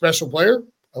a special player,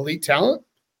 elite talent.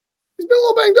 He's been a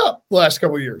little banged up the last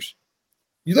couple of years.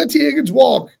 You let T. Higgins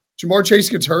walk, Jamar Chase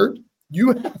gets hurt,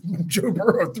 you have Joe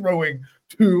Burrow throwing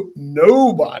to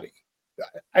nobody.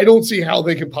 I don't see how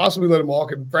they can possibly let him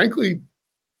walk. And frankly,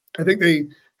 I think they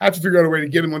have to figure out a way to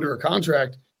get him under a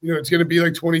contract. It's going to be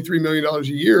like $23 million a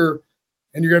year,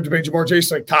 and you're going to have to pay Jamar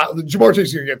Chase Jamar Chase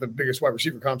is going to get the biggest wide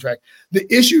receiver contract. The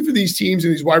issue for these teams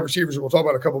and these wide receivers, and we'll talk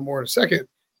about a couple more in a second,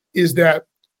 is that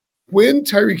when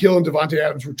Tyreek Hill and Devontae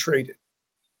Adams were traded,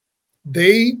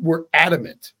 they were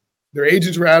adamant. Their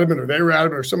agents were adamant, or they were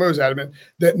adamant, or somebody was adamant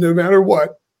that no matter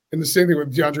what, and the same thing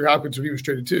with DeAndre Hopkins when he was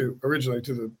traded to originally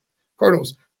to the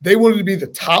Cardinals, they wanted to be the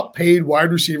top paid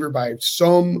wide receiver by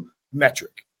some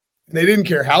metric. And they didn't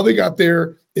care how they got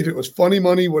there, if it was funny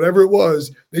money, whatever it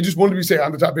was, they just wanted to be saying,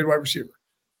 I'm the top paid wide receiver.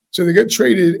 So they get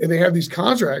traded and they have these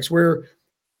contracts where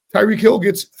Tyreek Hill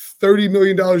gets $30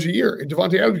 million a year and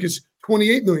Devontae Adams gets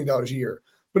 $28 million a year.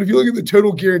 But if you look at the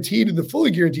total guaranteed and the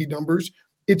fully guaranteed numbers,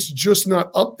 it's just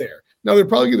not up there. Now, they're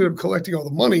probably going to end up collecting all the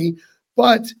money,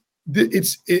 but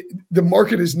the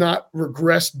market has not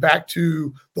regressed back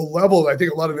to the level that I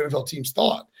think a lot of NFL teams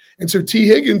thought. And so T.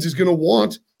 Higgins is going to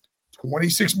want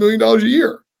 $26 million a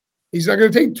year. He's not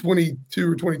going to take $22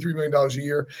 or $23 million a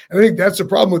year. And I think that's the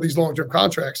problem with these long-term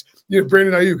contracts.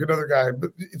 Brandon Ayuk, another guy,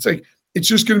 but it's like, it's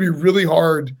just going to be really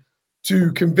hard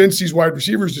to convince these wide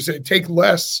receivers to say, take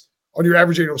less on your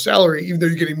average annual salary, even though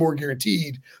you're getting more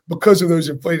guaranteed because of those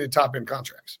inflated top-end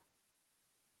contracts.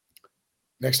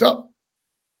 Next up,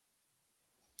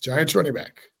 Giants running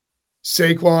back,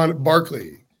 Saquon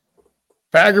Barkley.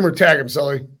 Bag him or tag him,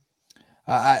 Sully?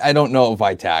 I don't know if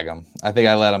I tag him. I think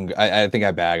I let him. I think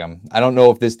I bag him. I don't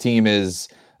know if this team is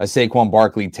a Saquon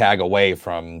Barkley tag away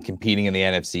from competing in the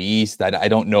NFC East. I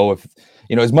don't know if,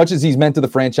 as much as he's meant to the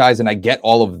franchise, and I get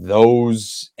all of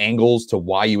those angles to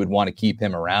why you would want to keep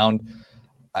him around.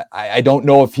 I don't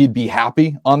know if he'd be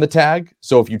happy on the tag.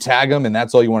 So if you tag him and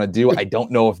that's all you want to do, I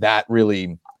don't know if that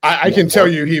really. I can tell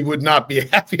you he would not be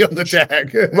happy on the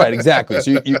tag. Right, exactly.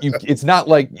 So you it's not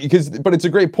like, but it's a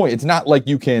great point. It's not like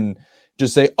you can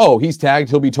just say, oh, he's tagged,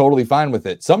 he'll be totally fine with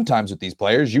it. Sometimes with these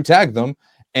players, you tag them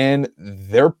and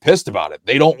they're pissed about it.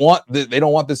 They don't want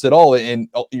this at all. And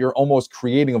you're almost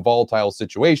creating a volatile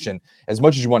situation. As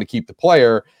much as you want to keep the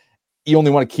player, you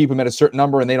only want to keep them at a certain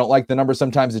number and they don't like the number.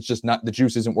 Sometimes it's just not, the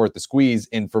juice isn't worth the squeeze.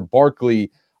 And for Barkley,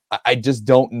 I just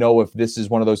don't know if this is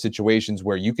one of those situations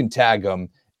where you can tag him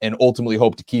and ultimately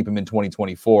hope to keep him in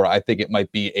 2024. I think it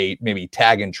might be a maybe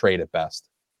tag and trade at best.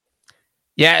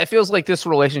 Yeah, it feels like this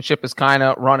relationship has kind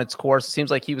of run its course. It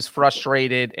seems like he was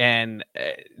frustrated and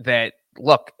that,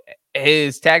 look,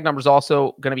 his tag number is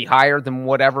also going to be higher than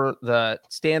whatever the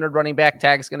standard running back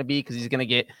tag is going to be because he's going to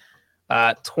get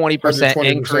 20%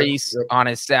 increase on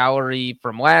his salary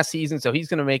from last season. So he's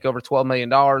going to make over $12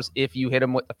 million if you hit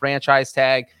him with the franchise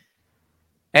tag.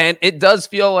 And it does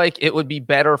feel like it would be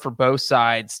better for both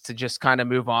sides to just kind of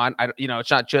move on.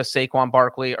 It's not just Saquon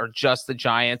Barkley or just the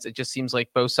Giants. It just seems like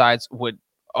both sides would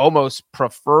almost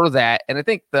prefer that. And I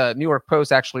think the New York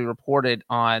Post actually reported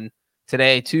on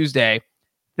today, Tuesday,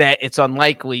 that it's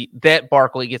unlikely that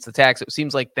Barkley gets the tag. So it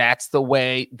seems like that's the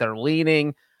way they're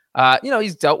leaning.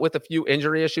 He's dealt with a few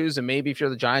injury issues, and maybe if you're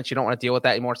the Giants, you don't want to deal with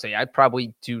that anymore. So I'd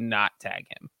probably do not tag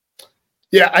him.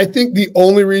 Yeah, I think the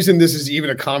only reason this is even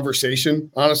a conversation,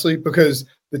 honestly, because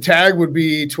the tag would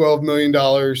be $12 million.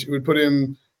 It would put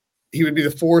him, he would be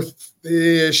the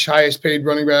fourth-ish highest paid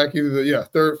running back, either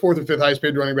the fourth or fifth highest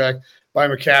paid running back by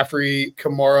McCaffrey,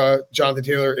 Kamara, Jonathan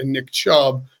Taylor, and Nick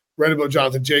Chubb. Right about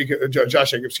Josh Jacobs,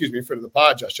 friend of the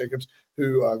pod, Josh Jacobs,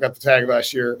 who got the tag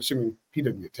last year, assuming he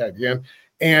didn't get tagged again.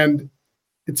 And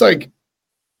it's like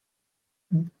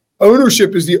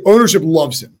ownership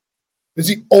loves him. It's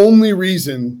the only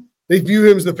reason they view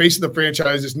him as the face of the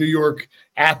franchise, this New York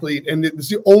athlete. And it's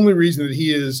the only reason that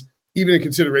he is even in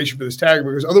consideration for this tag,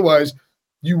 because otherwise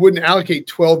you wouldn't allocate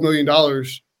 $12 million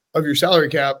of your salary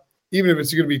cap, even if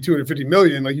it's going to be $250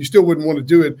 million. Like, you still wouldn't want to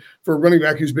do it for a running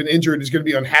back who's been injured, is going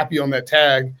to be unhappy on that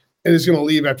tag, and is going to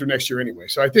leave after next year anyway.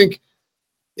 So I think,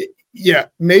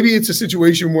 maybe it's a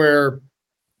situation where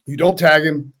you don't tag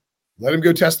him, let him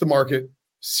go test the market,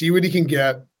 see what he can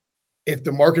get. If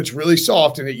the market's really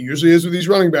soft, and it usually is with these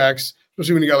running backs,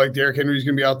 especially when you got like Derrick Henry, who's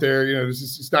going to be out there,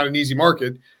 it's not an easy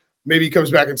market. Maybe he comes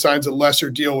back and signs a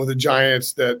lesser deal with the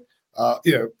Giants that,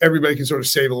 everybody can sort of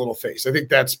save a little face. I think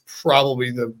that's probably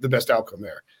the best outcome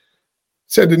there.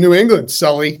 Said to New England,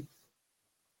 Sully,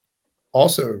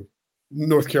 also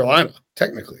North Carolina,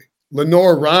 technically.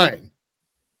 Lenore Ryan,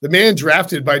 the man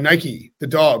drafted by Nike, the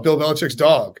dog, Bill Belichick's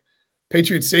dog,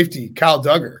 Patriots safety, Kyle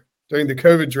Duggar, during the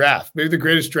COVID draft, maybe the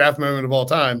greatest draft moment of all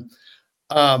time.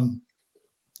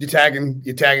 You tagging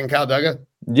Kyle Duggar?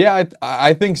 Yeah,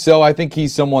 I think so. I think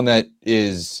he's someone that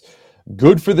is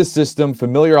good for the system,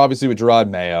 familiar obviously with Gerard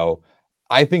Mayo.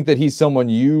 I think that he's someone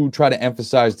you try to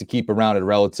emphasize to keep around at a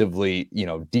relatively,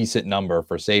 decent number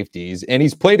for safeties. And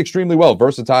he's played extremely well,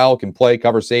 versatile, can play,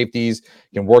 cover safeties,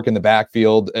 can work in the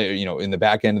backfield, in the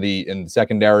back end in the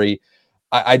secondary.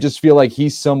 I just feel like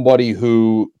he's somebody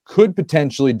who could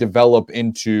potentially develop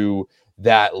into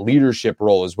that leadership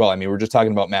role as well. I mean, we're just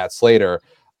talking about Matt Slater.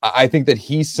 I think that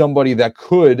he's somebody that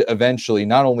could eventually,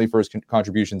 not only for his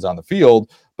contributions on the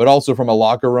field, but also from a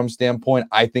locker room standpoint,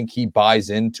 I think he buys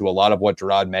into a lot of what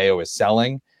Gerard Mayo is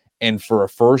selling. And for a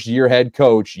first-year head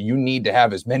coach, you need to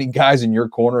have as many guys in your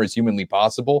corner as humanly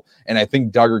possible. And I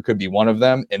think Duggar could be one of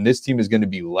them. And this team is going to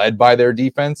be led by their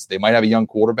defense. They might have a young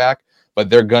quarterback,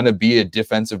 but they're going to be a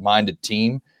defensive-minded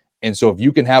team. And so if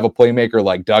you can have a playmaker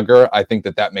like Duggar, I think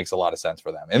that makes a lot of sense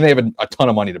for them. And they have a ton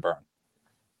of money to burn.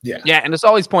 Yeah, and it's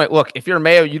always point. Look, if you're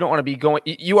Mayo, you don't want to be going.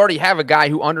 You already have a guy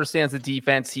who understands the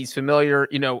defense. He's familiar.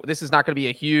 This is not going to be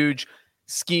a huge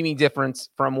scheming difference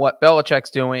from what Belichick's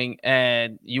doing,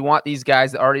 and you want these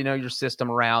guys that already know your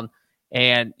system around.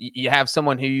 And you have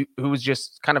someone who's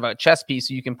just kind of a chess piece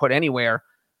who you can put anywhere.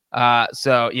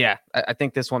 So yeah, I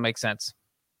think this one makes sense.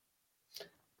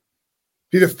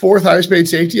 Be the fourth highest paid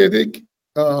safety, I think,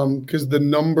 because the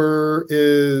number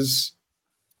is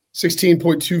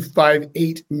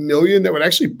 $16.258 million. That would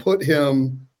actually put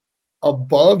him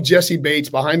above Jesse Bates,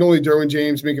 behind only Derwin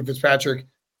James, Minkah Fitzpatrick,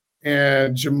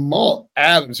 and Jamal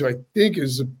Adams, who I think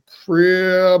is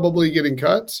probably getting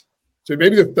cuts. So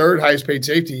maybe the third highest paid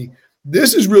safety.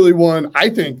 This is really one I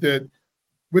think that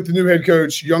with the new head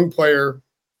coach, young player,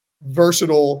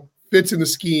 versatile, fits in the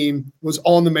scheme, was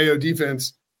on the Mayo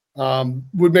defense,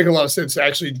 would make a lot of sense to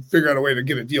actually figure out a way to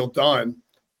get a deal done.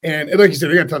 And like you said,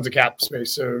 they got tons of cap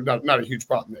space, so not a huge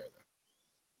problem there.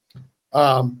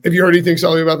 Have you heard anything,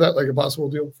 Sully, about that, like a possible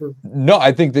deal for? No,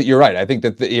 I think that you're right. I think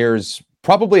that there's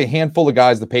probably a handful of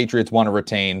guys the Patriots want to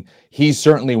retain. He's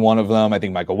certainly one of them. I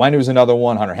think Michael Wenner's another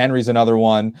one. Hunter Henry's another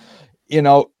one.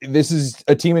 This is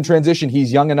a team in transition.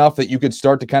 He's young enough that you could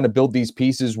start to kind of build these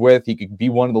pieces with. He could be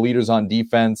one of the leaders on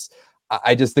defense.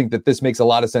 I just think that this makes a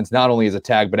lot of sense, not only as a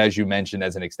tag, but as you mentioned,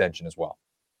 as an extension as well.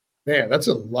 Man, that's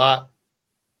a lot.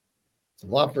 It's a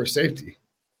lot for safety.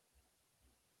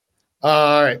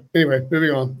 All right. Anyway,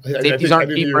 moving on. Safeties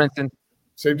aren't cheap, Brinson.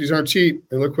 Safeties aren't cheap,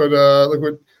 and look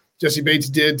what Jesse Bates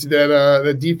did to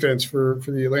that defense for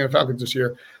the Atlanta Falcons this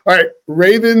year. All right,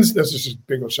 Ravens. That's just a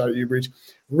big old shot at you, Breach.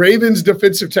 Ravens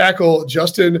defensive tackle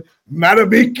Justin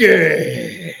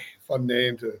Madubuike. Fun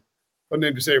name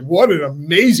to say. What an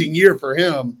amazing year for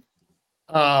him.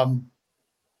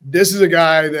 This is a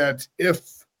guy that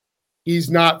if he's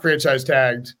not franchise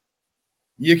tagged,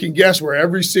 you can guess where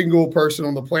every single person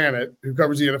on the planet who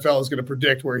covers the NFL is going to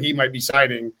predict where he might be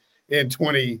signing in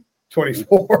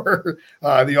 2024,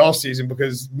 the offseason,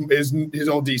 because his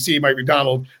old DC, Mike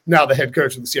McDonald, now the head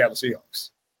coach of the Seattle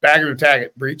Seahawks. Bag it or tag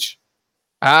it, Breach?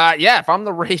 Yeah, if I'm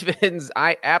the Ravens,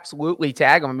 I absolutely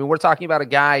tag him. I mean, we're talking about a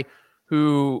guy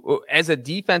who, as a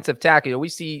defensive tackle, we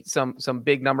see some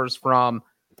big numbers from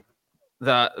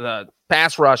the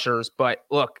pass rushers, but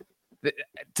look,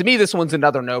 to me, this one's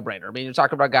another no-brainer. I mean, you're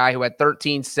talking about a guy who had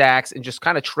 13 sacks and just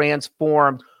kind of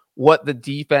transformed what the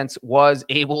defense was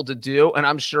able to do. And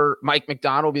I'm sure Mike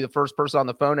McDonald will be the first person on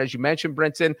the phone, as you mentioned,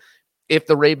 Brinson, if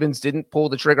the Ravens didn't pull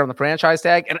the trigger on the franchise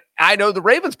tag. And I know the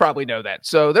Ravens probably know that.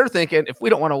 So they're thinking, if we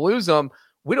don't want to lose them,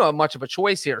 we don't have much of a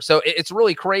choice here. So it's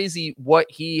really crazy what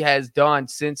he has done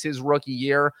since his rookie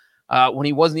year when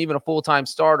he wasn't even a full-time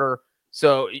starter.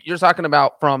 So you're talking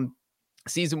about from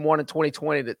season 1 in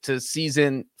 2020 to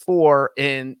season 4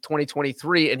 in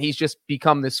 2023, and he's just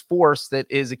become this force that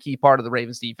is a key part of the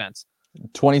Ravens defense.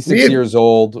 26 years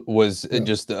old, was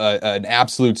just an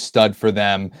absolute stud for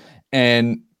them.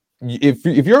 And if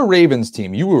you're a Ravens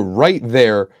team, you were right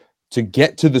there to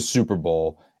get to the Super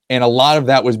Bowl. And a lot of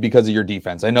that was because of your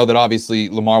defense. I know that obviously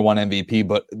Lamar won MVP,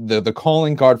 but the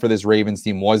calling card for this Ravens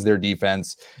team was their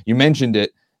defense. You mentioned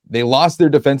it. They lost their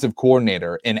defensive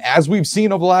coordinator. And as we've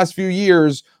seen over the last few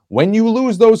years, when you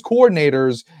lose those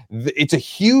coordinators, it's a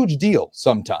huge deal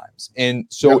sometimes. And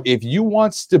so if you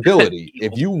want stability,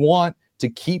 if you want to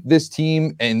keep this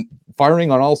team and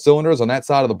firing on all cylinders on that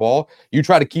side of the ball, you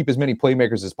try to keep as many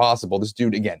playmakers as possible. This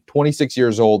dude, again, 26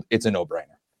 years old, it's a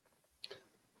no-brainer.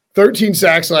 13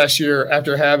 sacks last year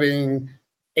after having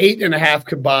 8.5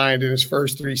 combined in his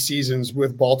first 3 seasons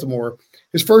with Baltimore.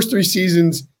 His first 3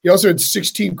 seasons, he also had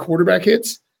 16 quarterback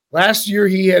hits. Last year,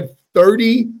 he had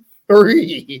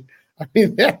 33. I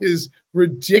mean, that is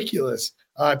ridiculous.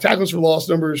 Tackles for loss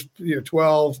numbers,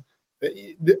 12.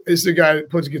 This is a guy that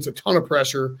puts against a ton of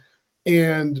pressure.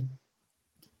 And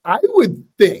I would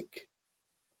think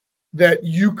that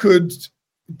you could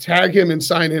tag him and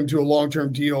sign him to a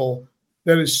long-term deal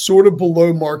that is sort of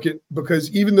below market, because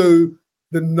even though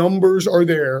the numbers are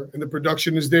there and the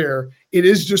production is there, it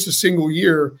is just a single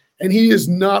year, and he is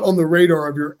not on the radar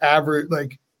of your average.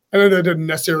 Like, I know that doesn't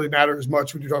necessarily matter as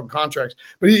much when you're talking contracts,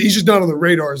 but he's just not on the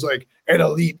radar as like an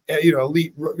elite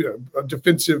a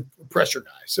defensive pressure guy.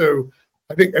 So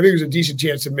I think there's a decent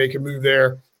chance to make a move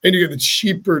there, and you get the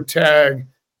cheaper tag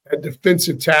at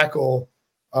defensive tackle.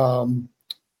 I don't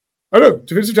know,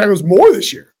 defensive tackle is more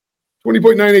this year,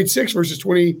 20.986 versus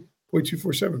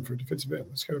 20.247 for defensive end.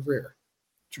 That's kind of rare.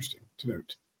 Interesting to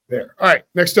note there. All right,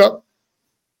 next up,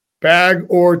 bag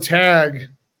or tag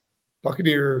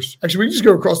Buccaneers. Actually, we can just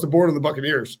go across the board on the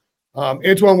Buccaneers.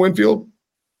 Antoine Winfield,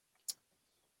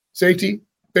 safety.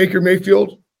 Baker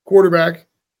Mayfield, quarterback.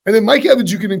 And then Mike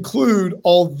Evans you can include,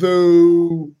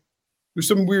 although there's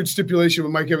some weird stipulation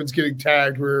with Mike Evans getting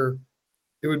tagged where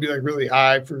it would be like really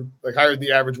high for like higher than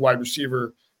the average wide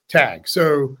receiver tag.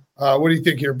 So what do you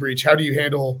think here, Breach? How do you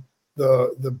handle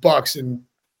the Bucks, and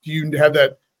do you have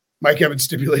that Mike Evans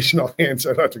stipulation offhand? So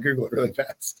I don't have to Google it really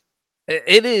fast.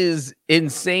 It is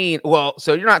insane. Well,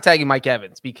 so you're not tagging Mike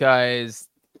Evans because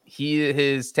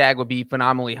his tag would be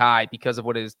phenomenally high because of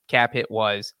what his cap hit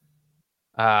was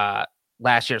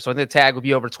last year. So I think the tag would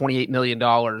be over $28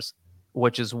 million,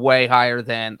 which is way higher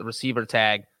than the receiver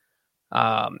tag,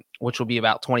 which will be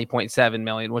about 20.7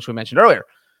 million, which we mentioned earlier.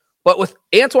 But with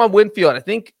Antoine Winfield, I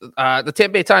think the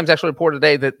Tampa Bay Times actually reported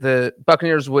today that the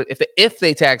Buccaneers would, if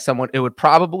they tag someone, it would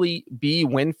probably be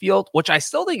Winfield, which I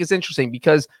still think is interesting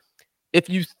because if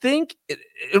you think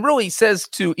it really says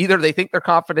to either they think they're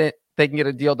confident they can get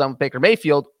a deal done with Baker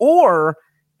Mayfield, or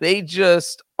they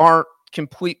just aren't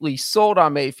completely sold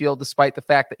on Mayfield, despite the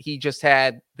fact that he just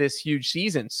had this huge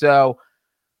season. So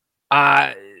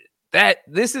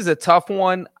this is a tough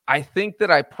one. I think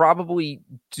that I probably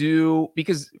do,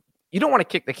 because you don't want to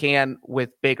kick the can with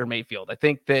Baker Mayfield. I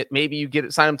think that maybe you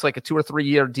sign him to like a 2 or 3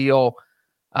 year deal.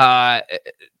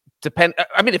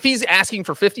 If he's asking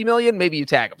for 50 million, maybe you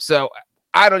tag him. So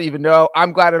I don't even know.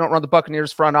 I'm glad I don't run the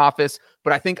Buccaneers front office,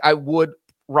 but I think I would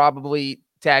probably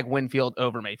tag Winfield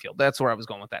over Mayfield. That's where I was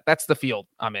going with that. That's the field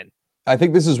I'm in. I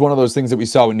think this is one of those things that we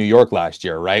saw in New York last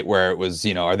year, right? Where it was,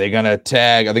 are they going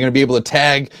to be able to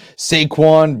tag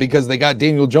Saquon because they got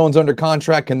Daniel Jones under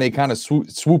contract? Can they kind of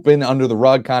swoop in under the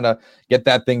rug, kind of get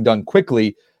that thing done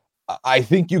quickly? I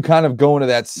think you kind of go into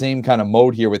that same kind of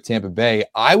mode here with Tampa Bay.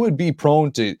 I would be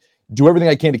prone to do everything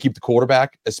I can to keep the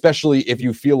quarterback, especially if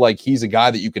you feel like he's a guy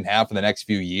that you can have for the next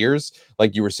few years,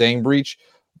 like you were saying, Breach.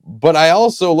 But I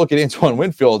also look at Antoine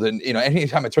Winfield, and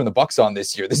anytime I turn the Bucs on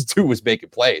this year, this dude was making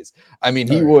plays. I mean,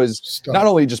 he was not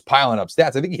only just piling up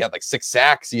stats. I think he had like 6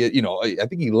 sacks. I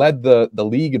think he led the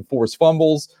league in forced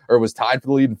fumbles, or was tied for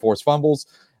the lead in forced fumbles.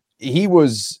 He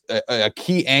was a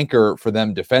key anchor for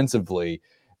them defensively,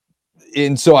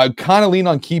 and so I kind of lean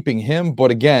on keeping him.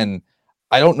 But again,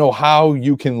 I don't know how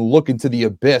you can look into the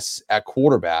abyss at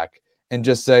quarterback and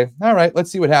just say, all right,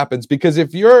 let's see what happens. Because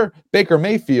if you're Baker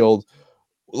Mayfield,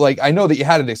 like, I know that you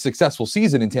had a successful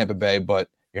season in Tampa Bay, but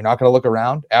you're not going to look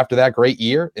around after that great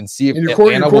year and see if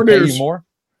Atlanta will pay you more.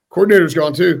 Coordinator's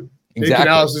gone too. Exactly. Nathan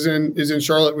Alice is in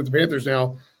Charlotte with the Panthers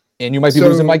now. And you might be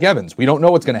losing Mike Evans. We don't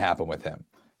know what's going to happen with him.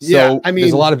 So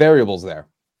there's a lot of variables there.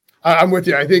 I'm with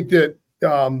you. I think that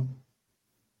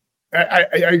I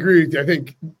agree with you. I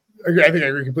think I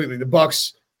agree completely. The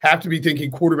Bucs have to be thinking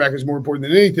quarterback is more important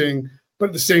than anything, but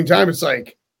at the same time, it's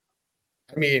like,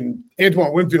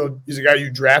 Antoine Winfield is a guy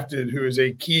you drafted who is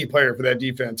a key player for that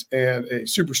defense and a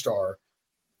superstar.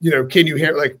 Can you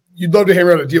you'd love to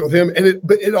hammer out a deal with him?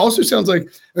 But it also sounds like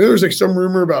there was like some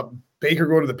rumor about Baker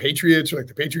going to the Patriots, or like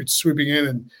the Patriots swooping in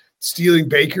and stealing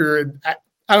Baker, and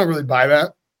I don't really buy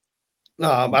that.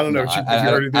 I don't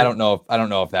know. I don't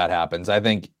know if that happens. I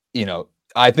think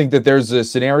I think that there's a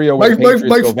scenario where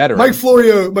Patriots go better. Mike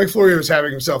Florio is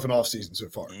having himself an offseason so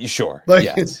far. Sure.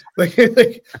 Yes. Does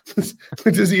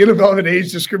the NFL have an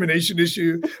age discrimination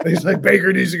issue? He's like,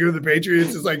 Baker needs to go to the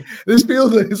Patriots. It's like, this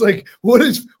feels like, it's like, what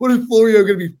is Florio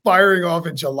going to be firing off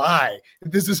in July?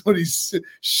 This is what he's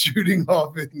shooting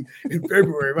off in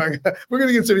February. My God, we're going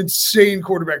to get some insane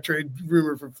quarterback trade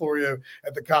rumor for Florio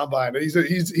at the combine.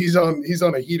 He's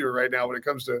on a heater right now when it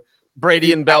comes to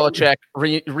Brady and Belichick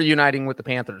reuniting with the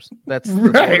Panthers. That's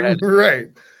right.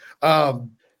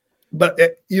 But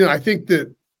I think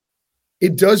that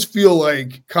it does feel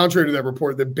like, contrary to that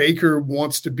report, that Baker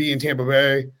wants to be in Tampa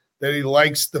Bay, that he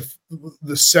likes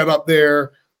the setup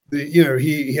there.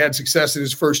 He had success in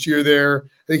his first year there.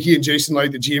 I think he and Jason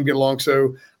Light, the GM, get along.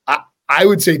 So I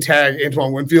would say tag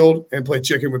Antoine Winfield and play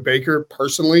chicken with Baker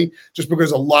personally, just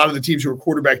because a lot of the teams who are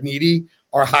quarterback needy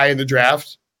are high in the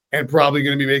draft and probably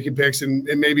going to be making picks. And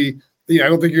maybe, I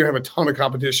don't think you're going to have a ton of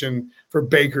competition for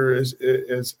Baker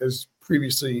as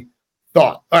previously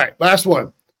thought. All right, last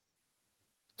one.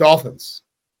 Dolphins.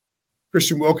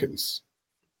 Christian Wilkins.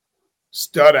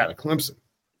 Stud out of Clemson.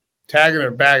 Tagging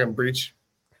or bagging, Breach.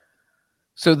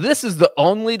 So this is the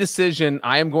only decision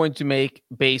I am going to make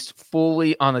based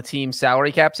fully on the team's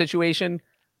salary cap situation.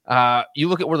 You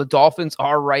look at where the Dolphins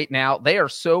are right now. They are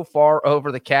so far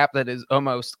over the cap that is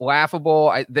almost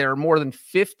laughable. They're more than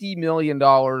 $50 million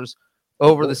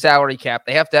over the salary cap.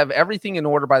 They have to have everything in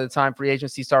order by the time free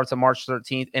agency starts on March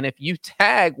 13th. And if you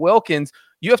tag Wilkins,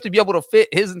 you have to be able to fit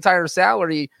his entire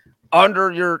salary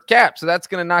under your cap. So that's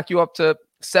going to knock you up to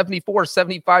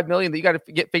 75 million that you got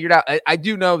to get figured out. I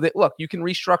do know that, look, you can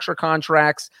restructure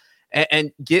contracts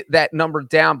and get that number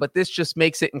down. But this just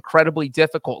makes it incredibly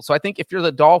difficult. So I think if you're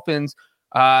the Dolphins,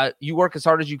 you work as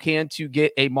hard as you can to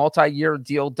get a multi-year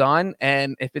deal done.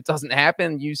 And if it doesn't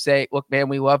happen, you say, look, man,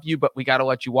 we love you, but we got to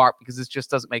let you walk because this just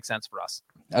doesn't make sense for us.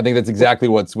 I think that's exactly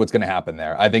what's going to happen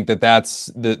there. I think that's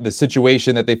the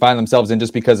situation that they find themselves in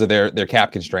just because of their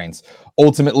cap constraints.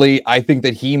 Ultimately, I think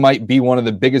that he might be one of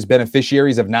the biggest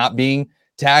beneficiaries of not being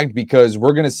tagged, because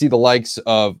we're going to see the likes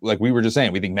of, like we were just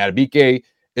saying, we think Madubuike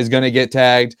is going to get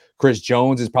tagged. Chris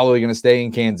Jones is probably going to stay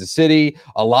in Kansas City.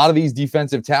 A lot of these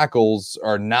defensive tackles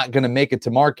are not going to make it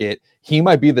to market. He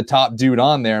might be the top dude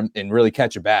on there and really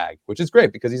catch a bag, which is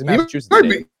great because he's a Massachusetts.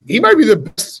 He might be the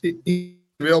best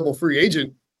available free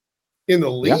agent in the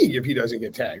league if he doesn't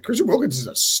get tagged. Christian Wilkins is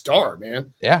a star,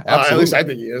 man. Yeah, absolutely. At least I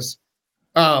think he is.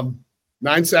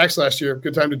 9 sacks last year.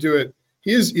 Good time to do it.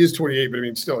 He is 28, but I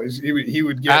mean, still, he would get he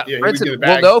would get a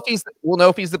bag. We'll know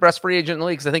if he's the best free agent in the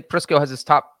league, because I think Prisco has his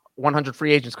top 100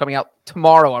 free agents coming out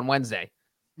tomorrow on Wednesday.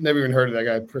 Never even heard of that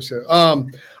guy, Prisco.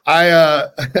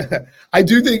 I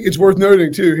do think it's worth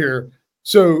noting too here.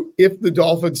 So if the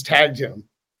Dolphins tagged him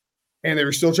and they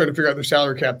were still trying to figure out their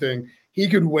salary cap thing, he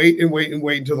could wait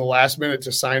until the last minute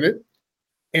to sign it.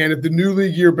 And if the new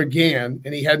league year began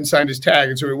and he hadn't signed his tag,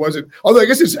 and so he wasn't, although I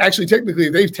guess it's actually technically,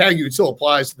 if they've tagged you, it still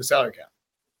applies to the salary cap,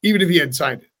 even if he hadn't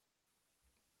signed it.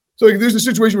 So like, there's a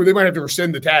situation where they might have to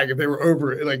rescind the tag if they were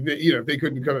over it, like, if they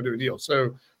couldn't come into a deal.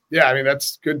 So yeah, I mean,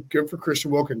 that's good for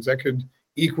Christian Wilkins. That could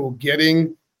equal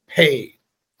getting paid.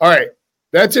 All right.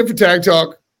 That's it for Tag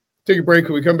Talk. Take a break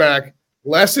when we come back.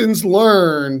 Lessons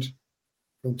learned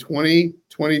from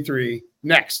 2023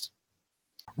 next.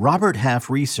 Robert Half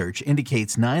research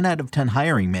indicates 9 out of 10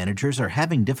 hiring managers are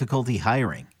having difficulty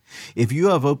hiring. If you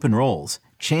have open roles,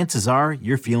 chances are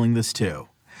you're feeling this too.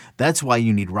 That's why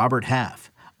you need Robert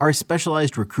Half. Our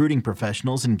specialized recruiting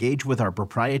professionals engage with our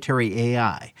proprietary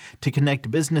AI to connect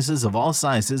businesses of all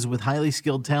sizes with highly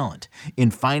skilled talent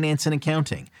in finance and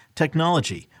accounting,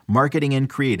 technology, marketing and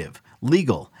creative,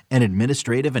 legal, and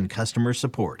administrative and customer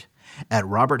support. At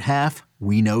Robert Half,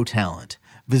 we know talent.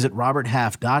 Visit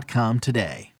roberthalf.com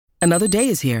today. Another day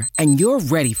is here, and you're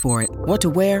ready for it. What to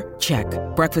wear? Check.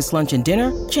 Breakfast, lunch, and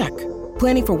dinner? Check.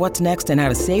 Planning for what's next and how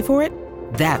to save for it?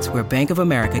 That's where Bank of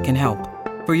America can help.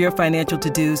 For your financial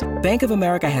to-dos, Bank of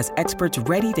America has experts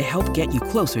ready to help get you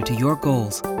closer to your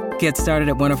goals. Get started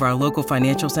at one of our local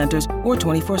financial centers or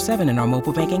 24/7 in our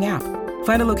mobile banking app.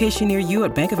 Find a location near you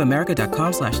at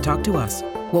bankofamerica.com/talktous.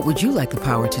 What would you like the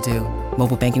power to do?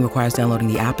 Mobile banking requires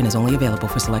downloading the app and is only available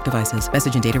for select devices.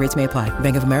 Message and data rates may apply.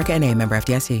 Bank of America NA, member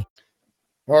FDIC.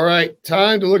 All right,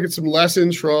 time to look at some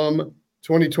lessons from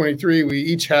 2023. We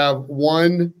each have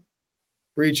one.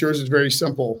 For each, yours is very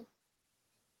simple.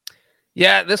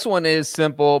 Yeah, this one is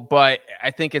simple, but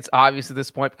I think it's obvious at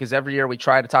this point because every year we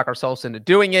try to talk ourselves into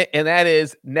doing it, and that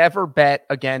is never bet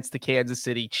against the Kansas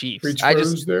City Chiefs. Breach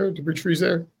froze there? Did Breach freeze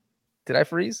there? Did I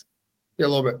freeze? Yeah, a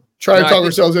little bit. Try to talk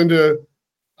ourselves into.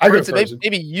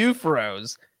 Maybe you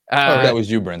froze. That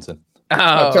was you, Brinson.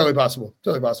 Totally possible.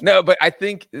 Totally possible. No, but I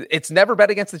think it's never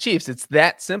bet against the Chiefs. It's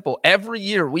that simple. Every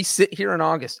year we sit here in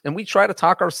August and we try to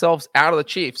talk ourselves out of the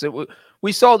Chiefs.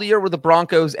 We saw the year where the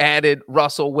Broncos added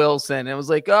Russell Wilson, and it was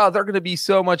like, oh, they're going to be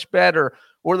so much better.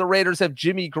 Or the Raiders have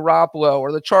Jimmy Garoppolo,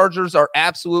 or the Chargers are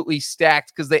absolutely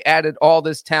stacked because they added all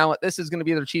this talent. This is going to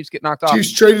be their Chiefs get knocked off.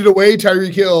 Chiefs traded away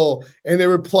Tyreek Hill, and they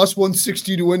were plus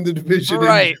 160 to win the division.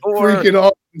 Right. Freaking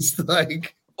off. It's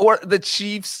like. Or the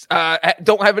Chiefs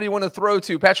don't have anyone to throw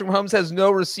to. Patrick Mahomes has no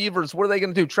receivers. What are they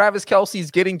going to do? Travis Kelce's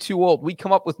getting too old. We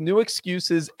come up with new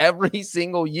excuses every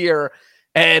single year.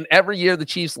 And every year the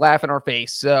Chiefs laugh in our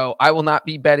face. So I will not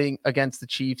be betting against the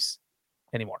Chiefs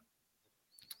anymore.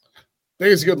 I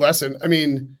think it's a good lesson. I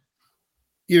mean,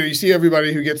 you see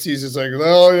everybody who gets these is like,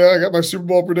 oh, yeah, I got my Super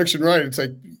Bowl prediction right. It's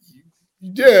like,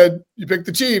 you did. You picked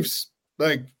the Chiefs.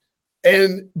 But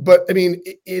I mean,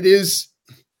 it is,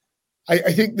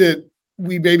 I think that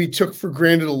we maybe took for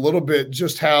granted a little bit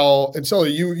just how, and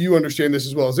Sully, you understand this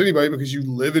as well as anybody because you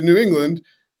live in New England.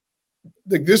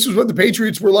 Like, this is what the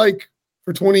Patriots were like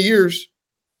for 20 years.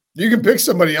 You can pick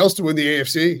somebody else to win the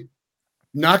AFC.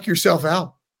 Knock yourself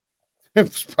out.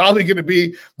 It's probably going to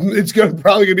be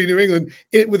New England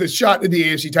with a shot in the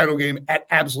AFC title game at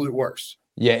absolute worst.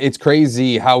 Yeah, it's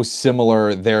crazy how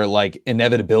similar their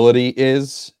inevitability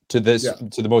is to this,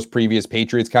 to the most previous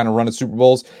Patriots kind of run of Super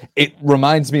Bowls. It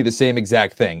reminds me the same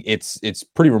exact thing. It's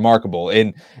pretty remarkable.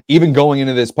 And even going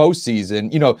into this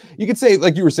postseason, you could say,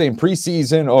 like you were saying,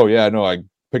 preseason, oh yeah, no, I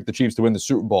picked the Chiefs to win the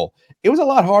Super Bowl. It was a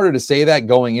lot harder to say that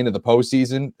going into the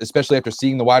postseason, especially after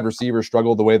seeing the wide receivers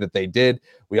struggle the way that they did.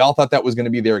 We all thought that was going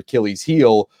to be their Achilles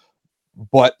heel.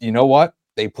 But you know what?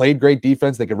 They played great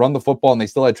defense. They could run the football, and they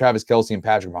still had Travis Kelce and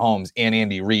Patrick Mahomes and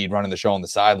Andy Reid running the show on the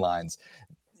sidelines.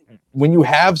 When you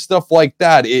have stuff like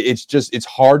that, it's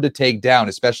hard to take down,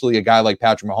 especially a guy like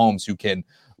Patrick Mahomes who can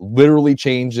literally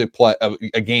change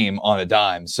a game on a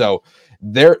dime. So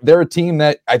they're a team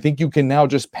that I think you can now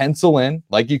just pencil in,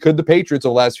 like you could the Patriots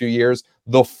over the last few years.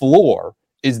 The floor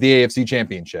is the AFC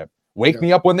Championship. Wake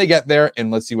me up when they get there, and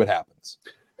let's see what happens.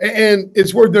 And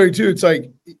it's worth noting, too, it's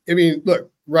like, I mean, look,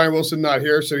 Ryan Wilson not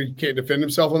here, so he can't defend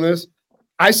himself on this.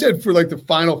 I said for like the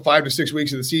final 5 to 6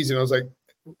 weeks of the season, I was like,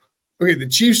 okay, the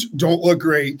Chiefs don't look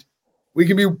great. We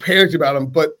can be panicked about them,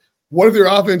 but what if their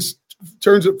offense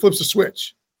flips a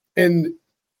switch? And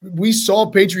we saw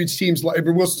Patriots teams like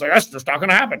Wilson's like, that's just not going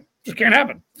to happen. Just can't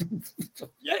happen.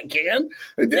 Yeah, it can.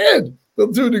 It did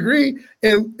to a degree.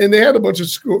 And they had a bunch of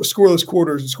scoreless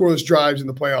quarters and scoreless drives in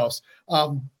the playoffs.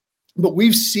 But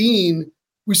we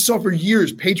saw for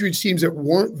years Patriots teams that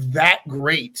weren't that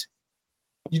great.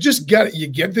 You just get it. You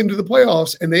get them to the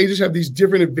playoffs, and they just have these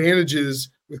different advantages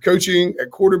with coaching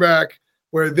at quarterback,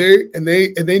 where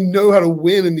they know how to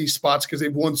win in these spots because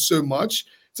they've won so much.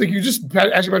 It's like you just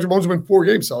actually Patrick Mahomes win 4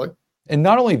 games, Sully. And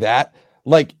not only that,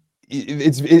 like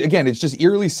it's just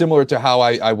eerily similar to how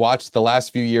I watched the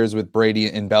last few years with Brady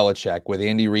and Belichick, with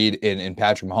Andy Reid and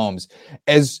Patrick Mahomes,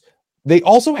 as they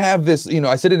also have this,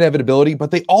 I said inevitability,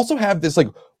 but they also have this like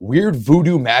weird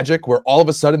voodoo magic where all of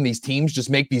a sudden these teams just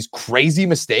make these crazy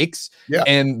mistakes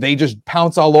and they just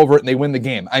pounce all over it and they win the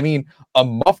game. I mean, a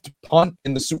muffed punt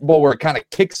in the Super Bowl where it kind of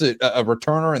kicks a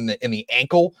returner in the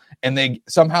ankle and they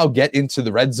somehow get into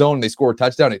the red zone and they score a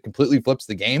touchdown, it completely flips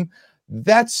the game.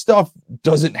 That stuff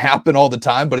doesn't happen all the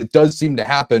time, but it does seem to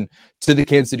happen to the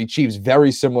Kansas City Chiefs,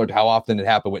 very similar to how often it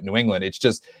happened with New England.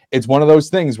 It's one of those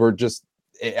things where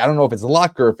I don't know if it's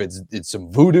luck or if it's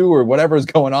some voodoo or whatever is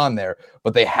going on there,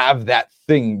 but they have that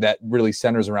thing that really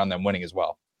centers around them winning as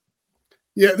well.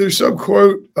 Yeah, there's some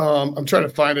quote. I'm trying to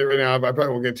find it right now, but I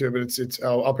probably won't get to it, but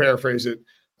I'll paraphrase it.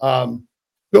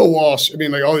 Bill Walsh, I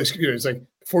mean, like all these, it's like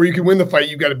before you can win the fight,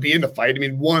 you've got to be in the fight. I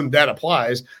mean, 1, that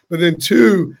applies, but then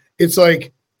 2, it's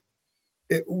like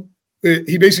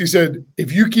he basically said,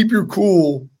 if you keep your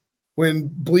cool when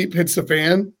bleep hits the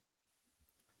fan,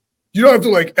 you don't have to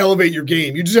like elevate your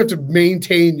game. You just have to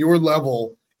maintain your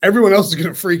level. Everyone else is going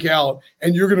to freak out,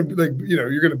 and you're going to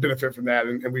you're going to benefit from that.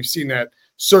 And we've seen that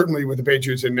certainly with the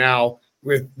Patriots and now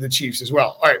with the Chiefs as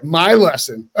well. All right, my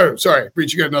lesson. Oh, sorry,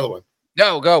 Breach, you got another one.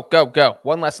 Go.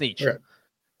 One lesson each. Okay.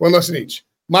 One lesson each.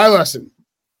 My lesson: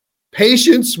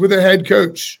 patience with a head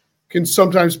coach can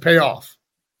sometimes pay off,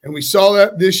 and we saw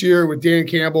that this year with Dan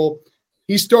Campbell.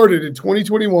 He started in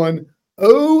 2021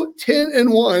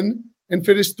 0-10-1. and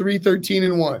finished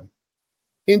 3-13-1.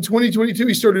 In 2022,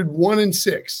 he started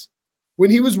 1-6. When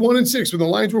he was 1-6, when the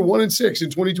Lions were 1-6 in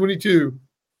 2022,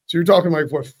 so you're talking like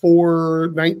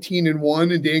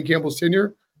 4-19-1 in Dan Campbell's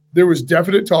tenure. There was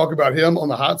definite talk about him on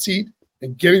the hot seat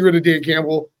and getting rid of Dan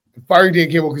Campbell and firing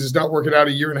Dan Campbell because it's not working out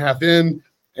a year and a half in,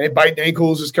 and biting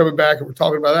ankles is coming back, and we're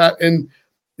talking about that. And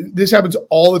this happens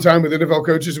all the time with NFL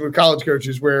coaches and with college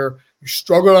coaches, where you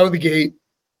struggle out of the gate,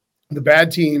 the bad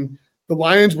team. The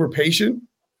Lions were patient.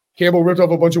 Campbell ripped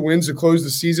off a bunch of wins to close the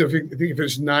season. I think he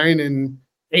finished 9-8.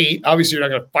 Obviously, you're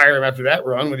not going to fire him after that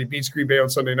run when he beats Green Bay on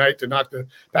Sunday night to knock the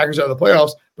Packers out of the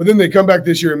playoffs. But then they come back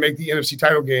this year and make the NFC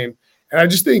title game. And I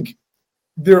just think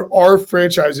there are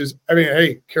franchises,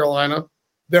 Carolina,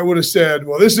 that would have said,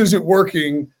 well, this isn't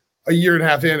working a year and a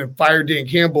half in, and fired Dan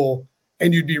Campbell,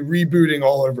 and you'd be rebooting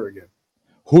all over again.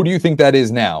 Who do you think that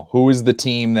is now? Who is the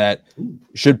team that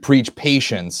should preach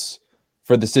patience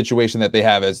for the situation that they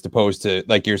have, as opposed to,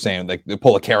 like you're saying, like they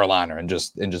pull a Carolina and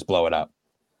just blow it up?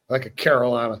 Like a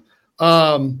Carolina.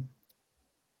 Zach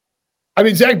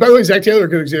Taylor, a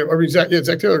good example. Zach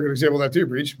Taylor, a good example of that too,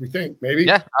 Breach. We think, maybe.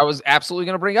 Yeah, I was absolutely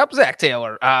going to bring up Zach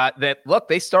Taylor.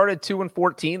 They started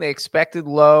 2-14. They expected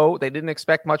low. They didn't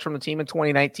expect much from the team in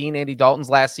 2019, Andy Dalton's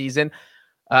last season.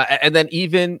 And then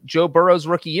even Joe Burrow's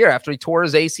rookie year, after he tore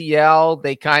his ACL,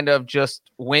 they kind of just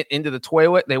went into the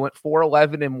toilet. They went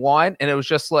 4-11-1, and it was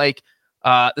just like,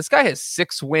 this guy has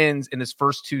 6 wins in his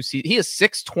first 2 seasons. He is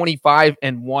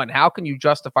 6-25-1. How can you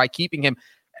justify keeping him?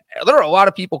 There are a lot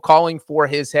of people calling for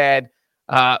his head,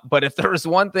 but if there is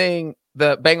one thing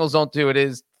the Bengals don't do, it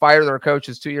is fire their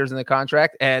coaches 2 years in the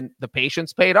contract, and the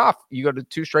patience paid off. You go to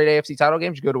 2 straight AFC title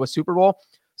games, you go to a Super Bowl.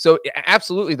 So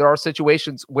absolutely, there are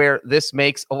situations where this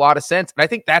makes a lot of sense. And I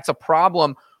think that's a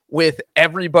problem with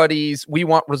everybody's we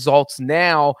want results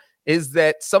now, is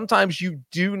that sometimes you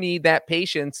do need that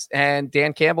patience. And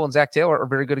Dan Campbell and Zach Taylor are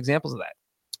very good examples of that.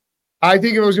 I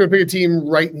think if I was going to pick a team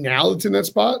right now that's in that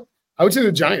spot, I would say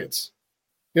the Giants.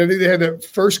 I think they had that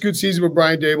first good season with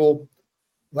Brian Dable.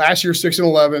 last year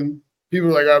 6-11.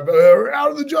 People are like, "We're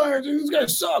out of the Giants. This guy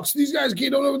sucks. These guys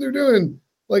don't know what they're doing."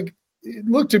 Like, it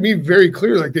looked to me very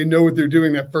clear like they know what they're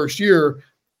doing that first year.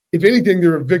 If anything,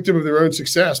 they're a victim of their own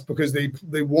success because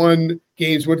they won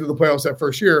games, went to the playoffs that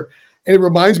first year. And it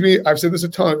reminds me, I've said this a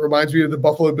ton, it reminds me of the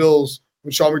Buffalo Bills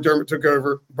when Sean McDermott took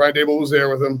over. Brian Daboll was there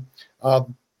with him.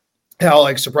 How,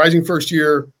 like, surprising first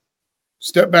year,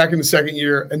 step back in the second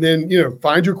year, and then,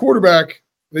 find your quarterback.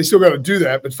 They still got to do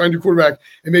that, but find your quarterback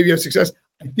and maybe have success.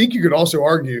 I think you could also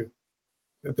argue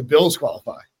that the Bills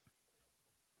qualify.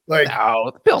 Like,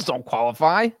 no, the Bills don't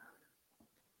qualify.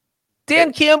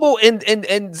 Dan Campbell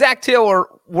and Zach Taylor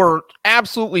were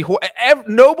absolutely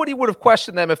nobody would have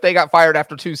questioned them if they got fired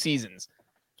after 2 seasons.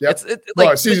 Yep.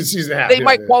 Season and a half. They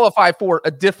might qualify for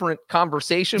a different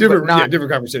conversation, different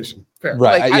conversation. Fair.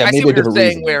 Right. Like, I see what you're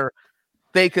saying where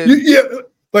they could.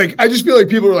 Like, I just feel like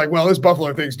people are like, well, this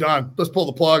Buffalo thing's done. Let's pull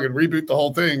the plug and reboot the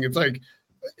whole thing. It's like,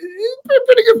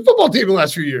 pretty good football team in the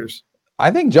last few years. I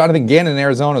think Jonathan Gannon in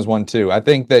Arizona is one too. I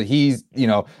think that he's,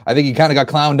 I think he kind of got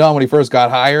clowned on when he first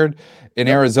got hired in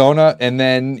Arizona. And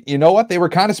then, you know what? They were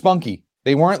kind of spunky.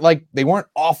 They weren't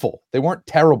awful. They weren't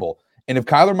terrible. And if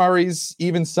Kyler Murray's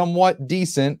even somewhat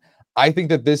decent, I think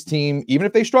that this team, even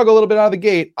if they struggle a little bit out of the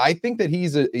gate, I think that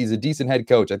he's a decent head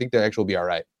coach. I think they'll actually be all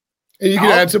right. And you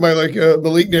can add somebody like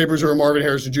Malik Neighbors or Marvin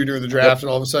Harrison Jr. in the draft, and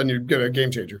all of a sudden you get a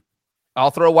game changer. I'll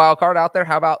throw a wild card out there.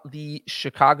 How about the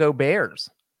Chicago Bears?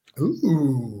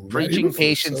 Ooh, preaching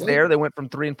patience there. They went from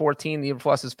 3-14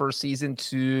 Eberfluss's first season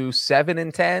to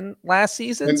 7-10 last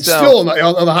season, and still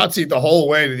on the hot seat the whole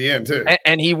way to the end too.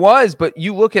 And he was, but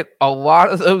you look at a lot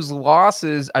of those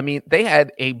losses. I mean, they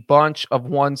had a bunch of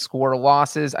 1-score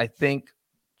losses. I think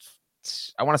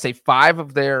I want to say 5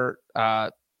 of their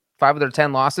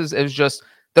 10 losses. It was just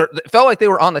it felt like they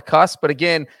were on the cusp, but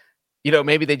again,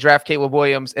 maybe they draft Caleb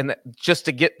Williams and just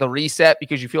to get the reset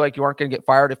because you feel like you aren't going to get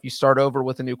fired if you start over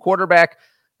with a new quarterback.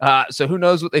 So who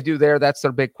knows what they do there? That's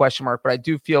their big question mark. But I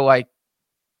do feel like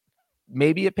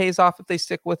maybe it pays off if they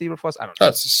stick with Eberfluss. I don't know.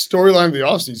 That's the storyline of the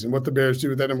offseason, what the Bears do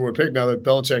with that number 1 pick now that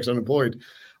Belichick's unemployed.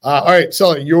 All right,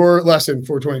 Sully, your lesson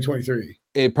for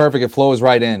 2023. Perfect. It flows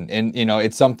right in. And,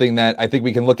 it's something that I think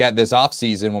we can look at this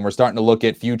offseason when we're starting to look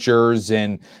at futures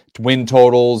and win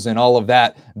totals and all of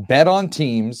that. Bet on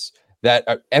teams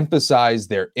that emphasize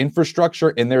their infrastructure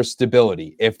and their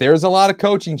stability. If there's a lot of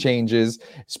coaching changes,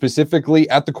 specifically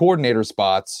at the coordinator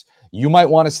spots, you might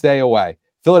want to stay away.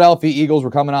 Philadelphia Eagles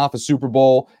were coming off a Super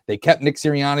Bowl. They kept Nick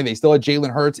Sirianni. They still had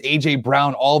Jalen Hurts, A.J.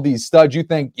 Brown, all these studs. You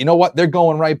think, you know what? They're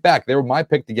going right back. They were my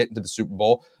pick to get into the Super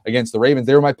Bowl against the Ravens.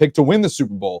 They were my pick to win the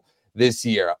Super Bowl this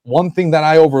year. One thing that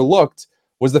I overlooked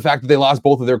was the fact that they lost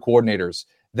both of their coordinators.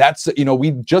 That's,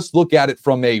 we just look at it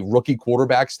from a rookie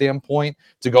quarterback standpoint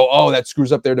to go, oh, that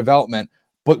screws up their development.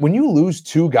 But when you lose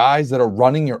 2 guys that are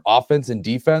running your offense and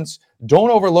defense, don't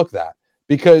overlook that.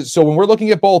 Because so when we're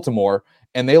looking at Baltimore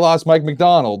and they lost Mike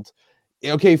McDonald,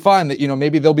 okay, fine, that,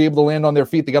 maybe they'll be able to land on their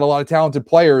feet. They got a lot of talented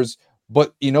players,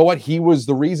 but you know what? He was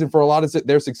the reason for a lot of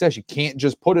their success. You can't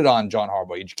just put it on John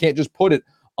Harbaugh. You can't just put it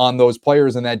on those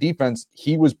players in that defense.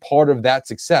 He was part of that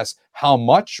success. How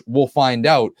much? We'll find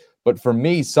out. But for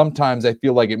me, sometimes I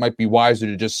feel like it might be wiser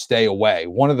to just stay away.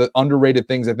 One of the underrated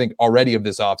things I think already of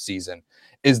this offseason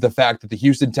is the fact that the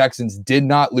Houston Texans did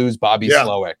not lose Bobby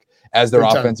Slowick as their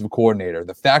offensive coordinator.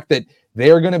 The fact that they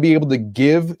are going to be able to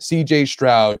give C.J.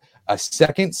 Stroud a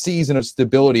second season of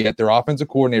stability at their offensive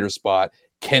coordinator spot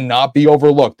cannot be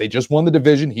overlooked. They just won the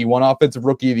division. He won Offensive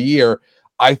Rookie of the Year.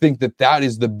 I think that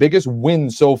is the biggest win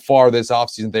so far this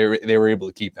offseason. They were able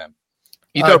to keep him.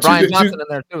 You throw Brian Johnson in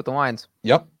there too with the Lions.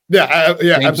 Yep. Yeah,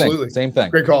 Same absolutely. Same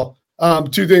thing. Great call.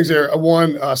 2 things there.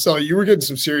 One, Sully, you were getting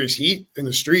some serious heat in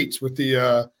the streets with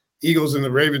the Eagles and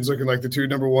the Ravens looking like the 2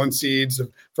 number 1 seeds,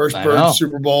 the first berth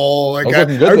Super Bowl. Like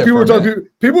people were talking.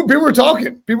 People were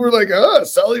talking. People were like, "Oh,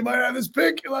 Sully might have this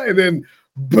pick," and then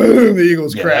boom, the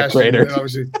Eagles crashed. And then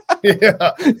obviously,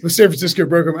 the San Francisco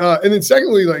broke them out. And then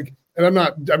secondly, and I'm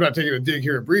not taking a dig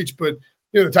here at Breach, but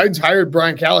the Titans hired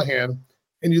Brian Callahan,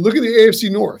 and you look at the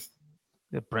AFC North.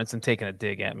 Brinson taking a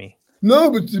dig at me.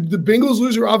 No, but the Bengals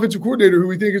lose their offensive coordinator, who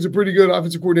we think is a pretty good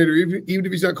offensive coordinator, even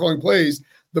if he's not calling plays.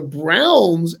 The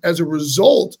Browns, as a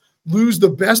result, lose the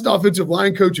best offensive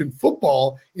line coach in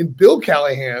football in Bill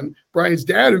Callahan, Brian's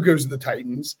dad, who goes to the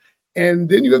Titans. And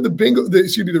then you have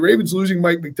the Ravens losing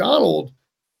Mike McDonald.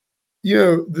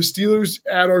 The Steelers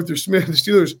add Arthur Smith. The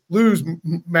Steelers lose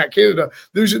Matt Canada.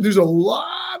 There's a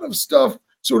lot of stuff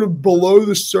sort of below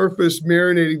the surface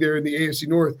marinating there in the AFC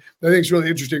North. I think it's really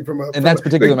interesting that's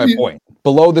particularly my point.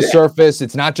 Below the surface,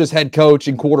 it's not just head coach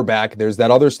and quarterback. There's that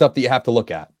other stuff that you have to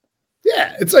look at.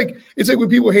 Yeah, it's like when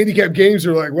people handicap games,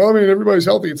 they're like, well, I mean, everybody's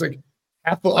healthy. It's like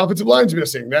half the offensive line's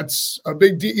missing. That's a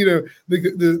big deal. You know,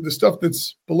 the stuff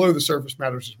that's below the surface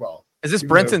matters as well. Is this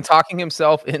Brinson talking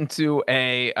himself into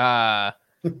a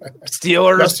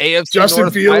Steelers AFC Justin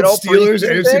North Fields title? Steelers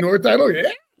AFC North title? Yeah,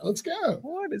 let's go.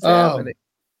 What is happening?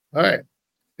 All right.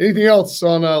 Anything else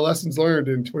on lessons learned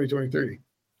in 2023?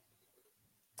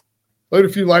 Learned a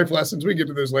few life lessons. We can get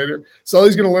to those later.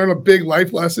 Sully's going to learn a big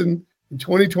life lesson in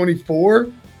 2024.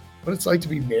 What it's like to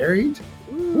be married.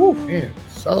 Ooh, man,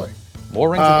 Sully. More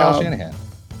rings than Kyle Shanahan.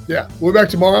 Yeah, we'll be back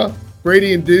tomorrow.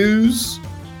 Brady and Dews.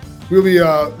 We'll be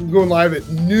going live at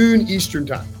noon Eastern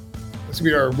time. This will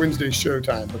be our Wednesday show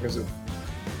time because of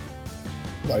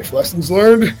life lessons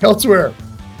learned elsewhere.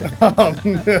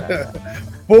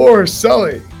 For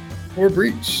Sully, for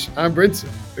Breach, I'm Brinson.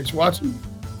 Thanks for watching.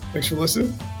 Thanks for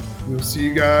listening. We'll see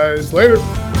you guys later.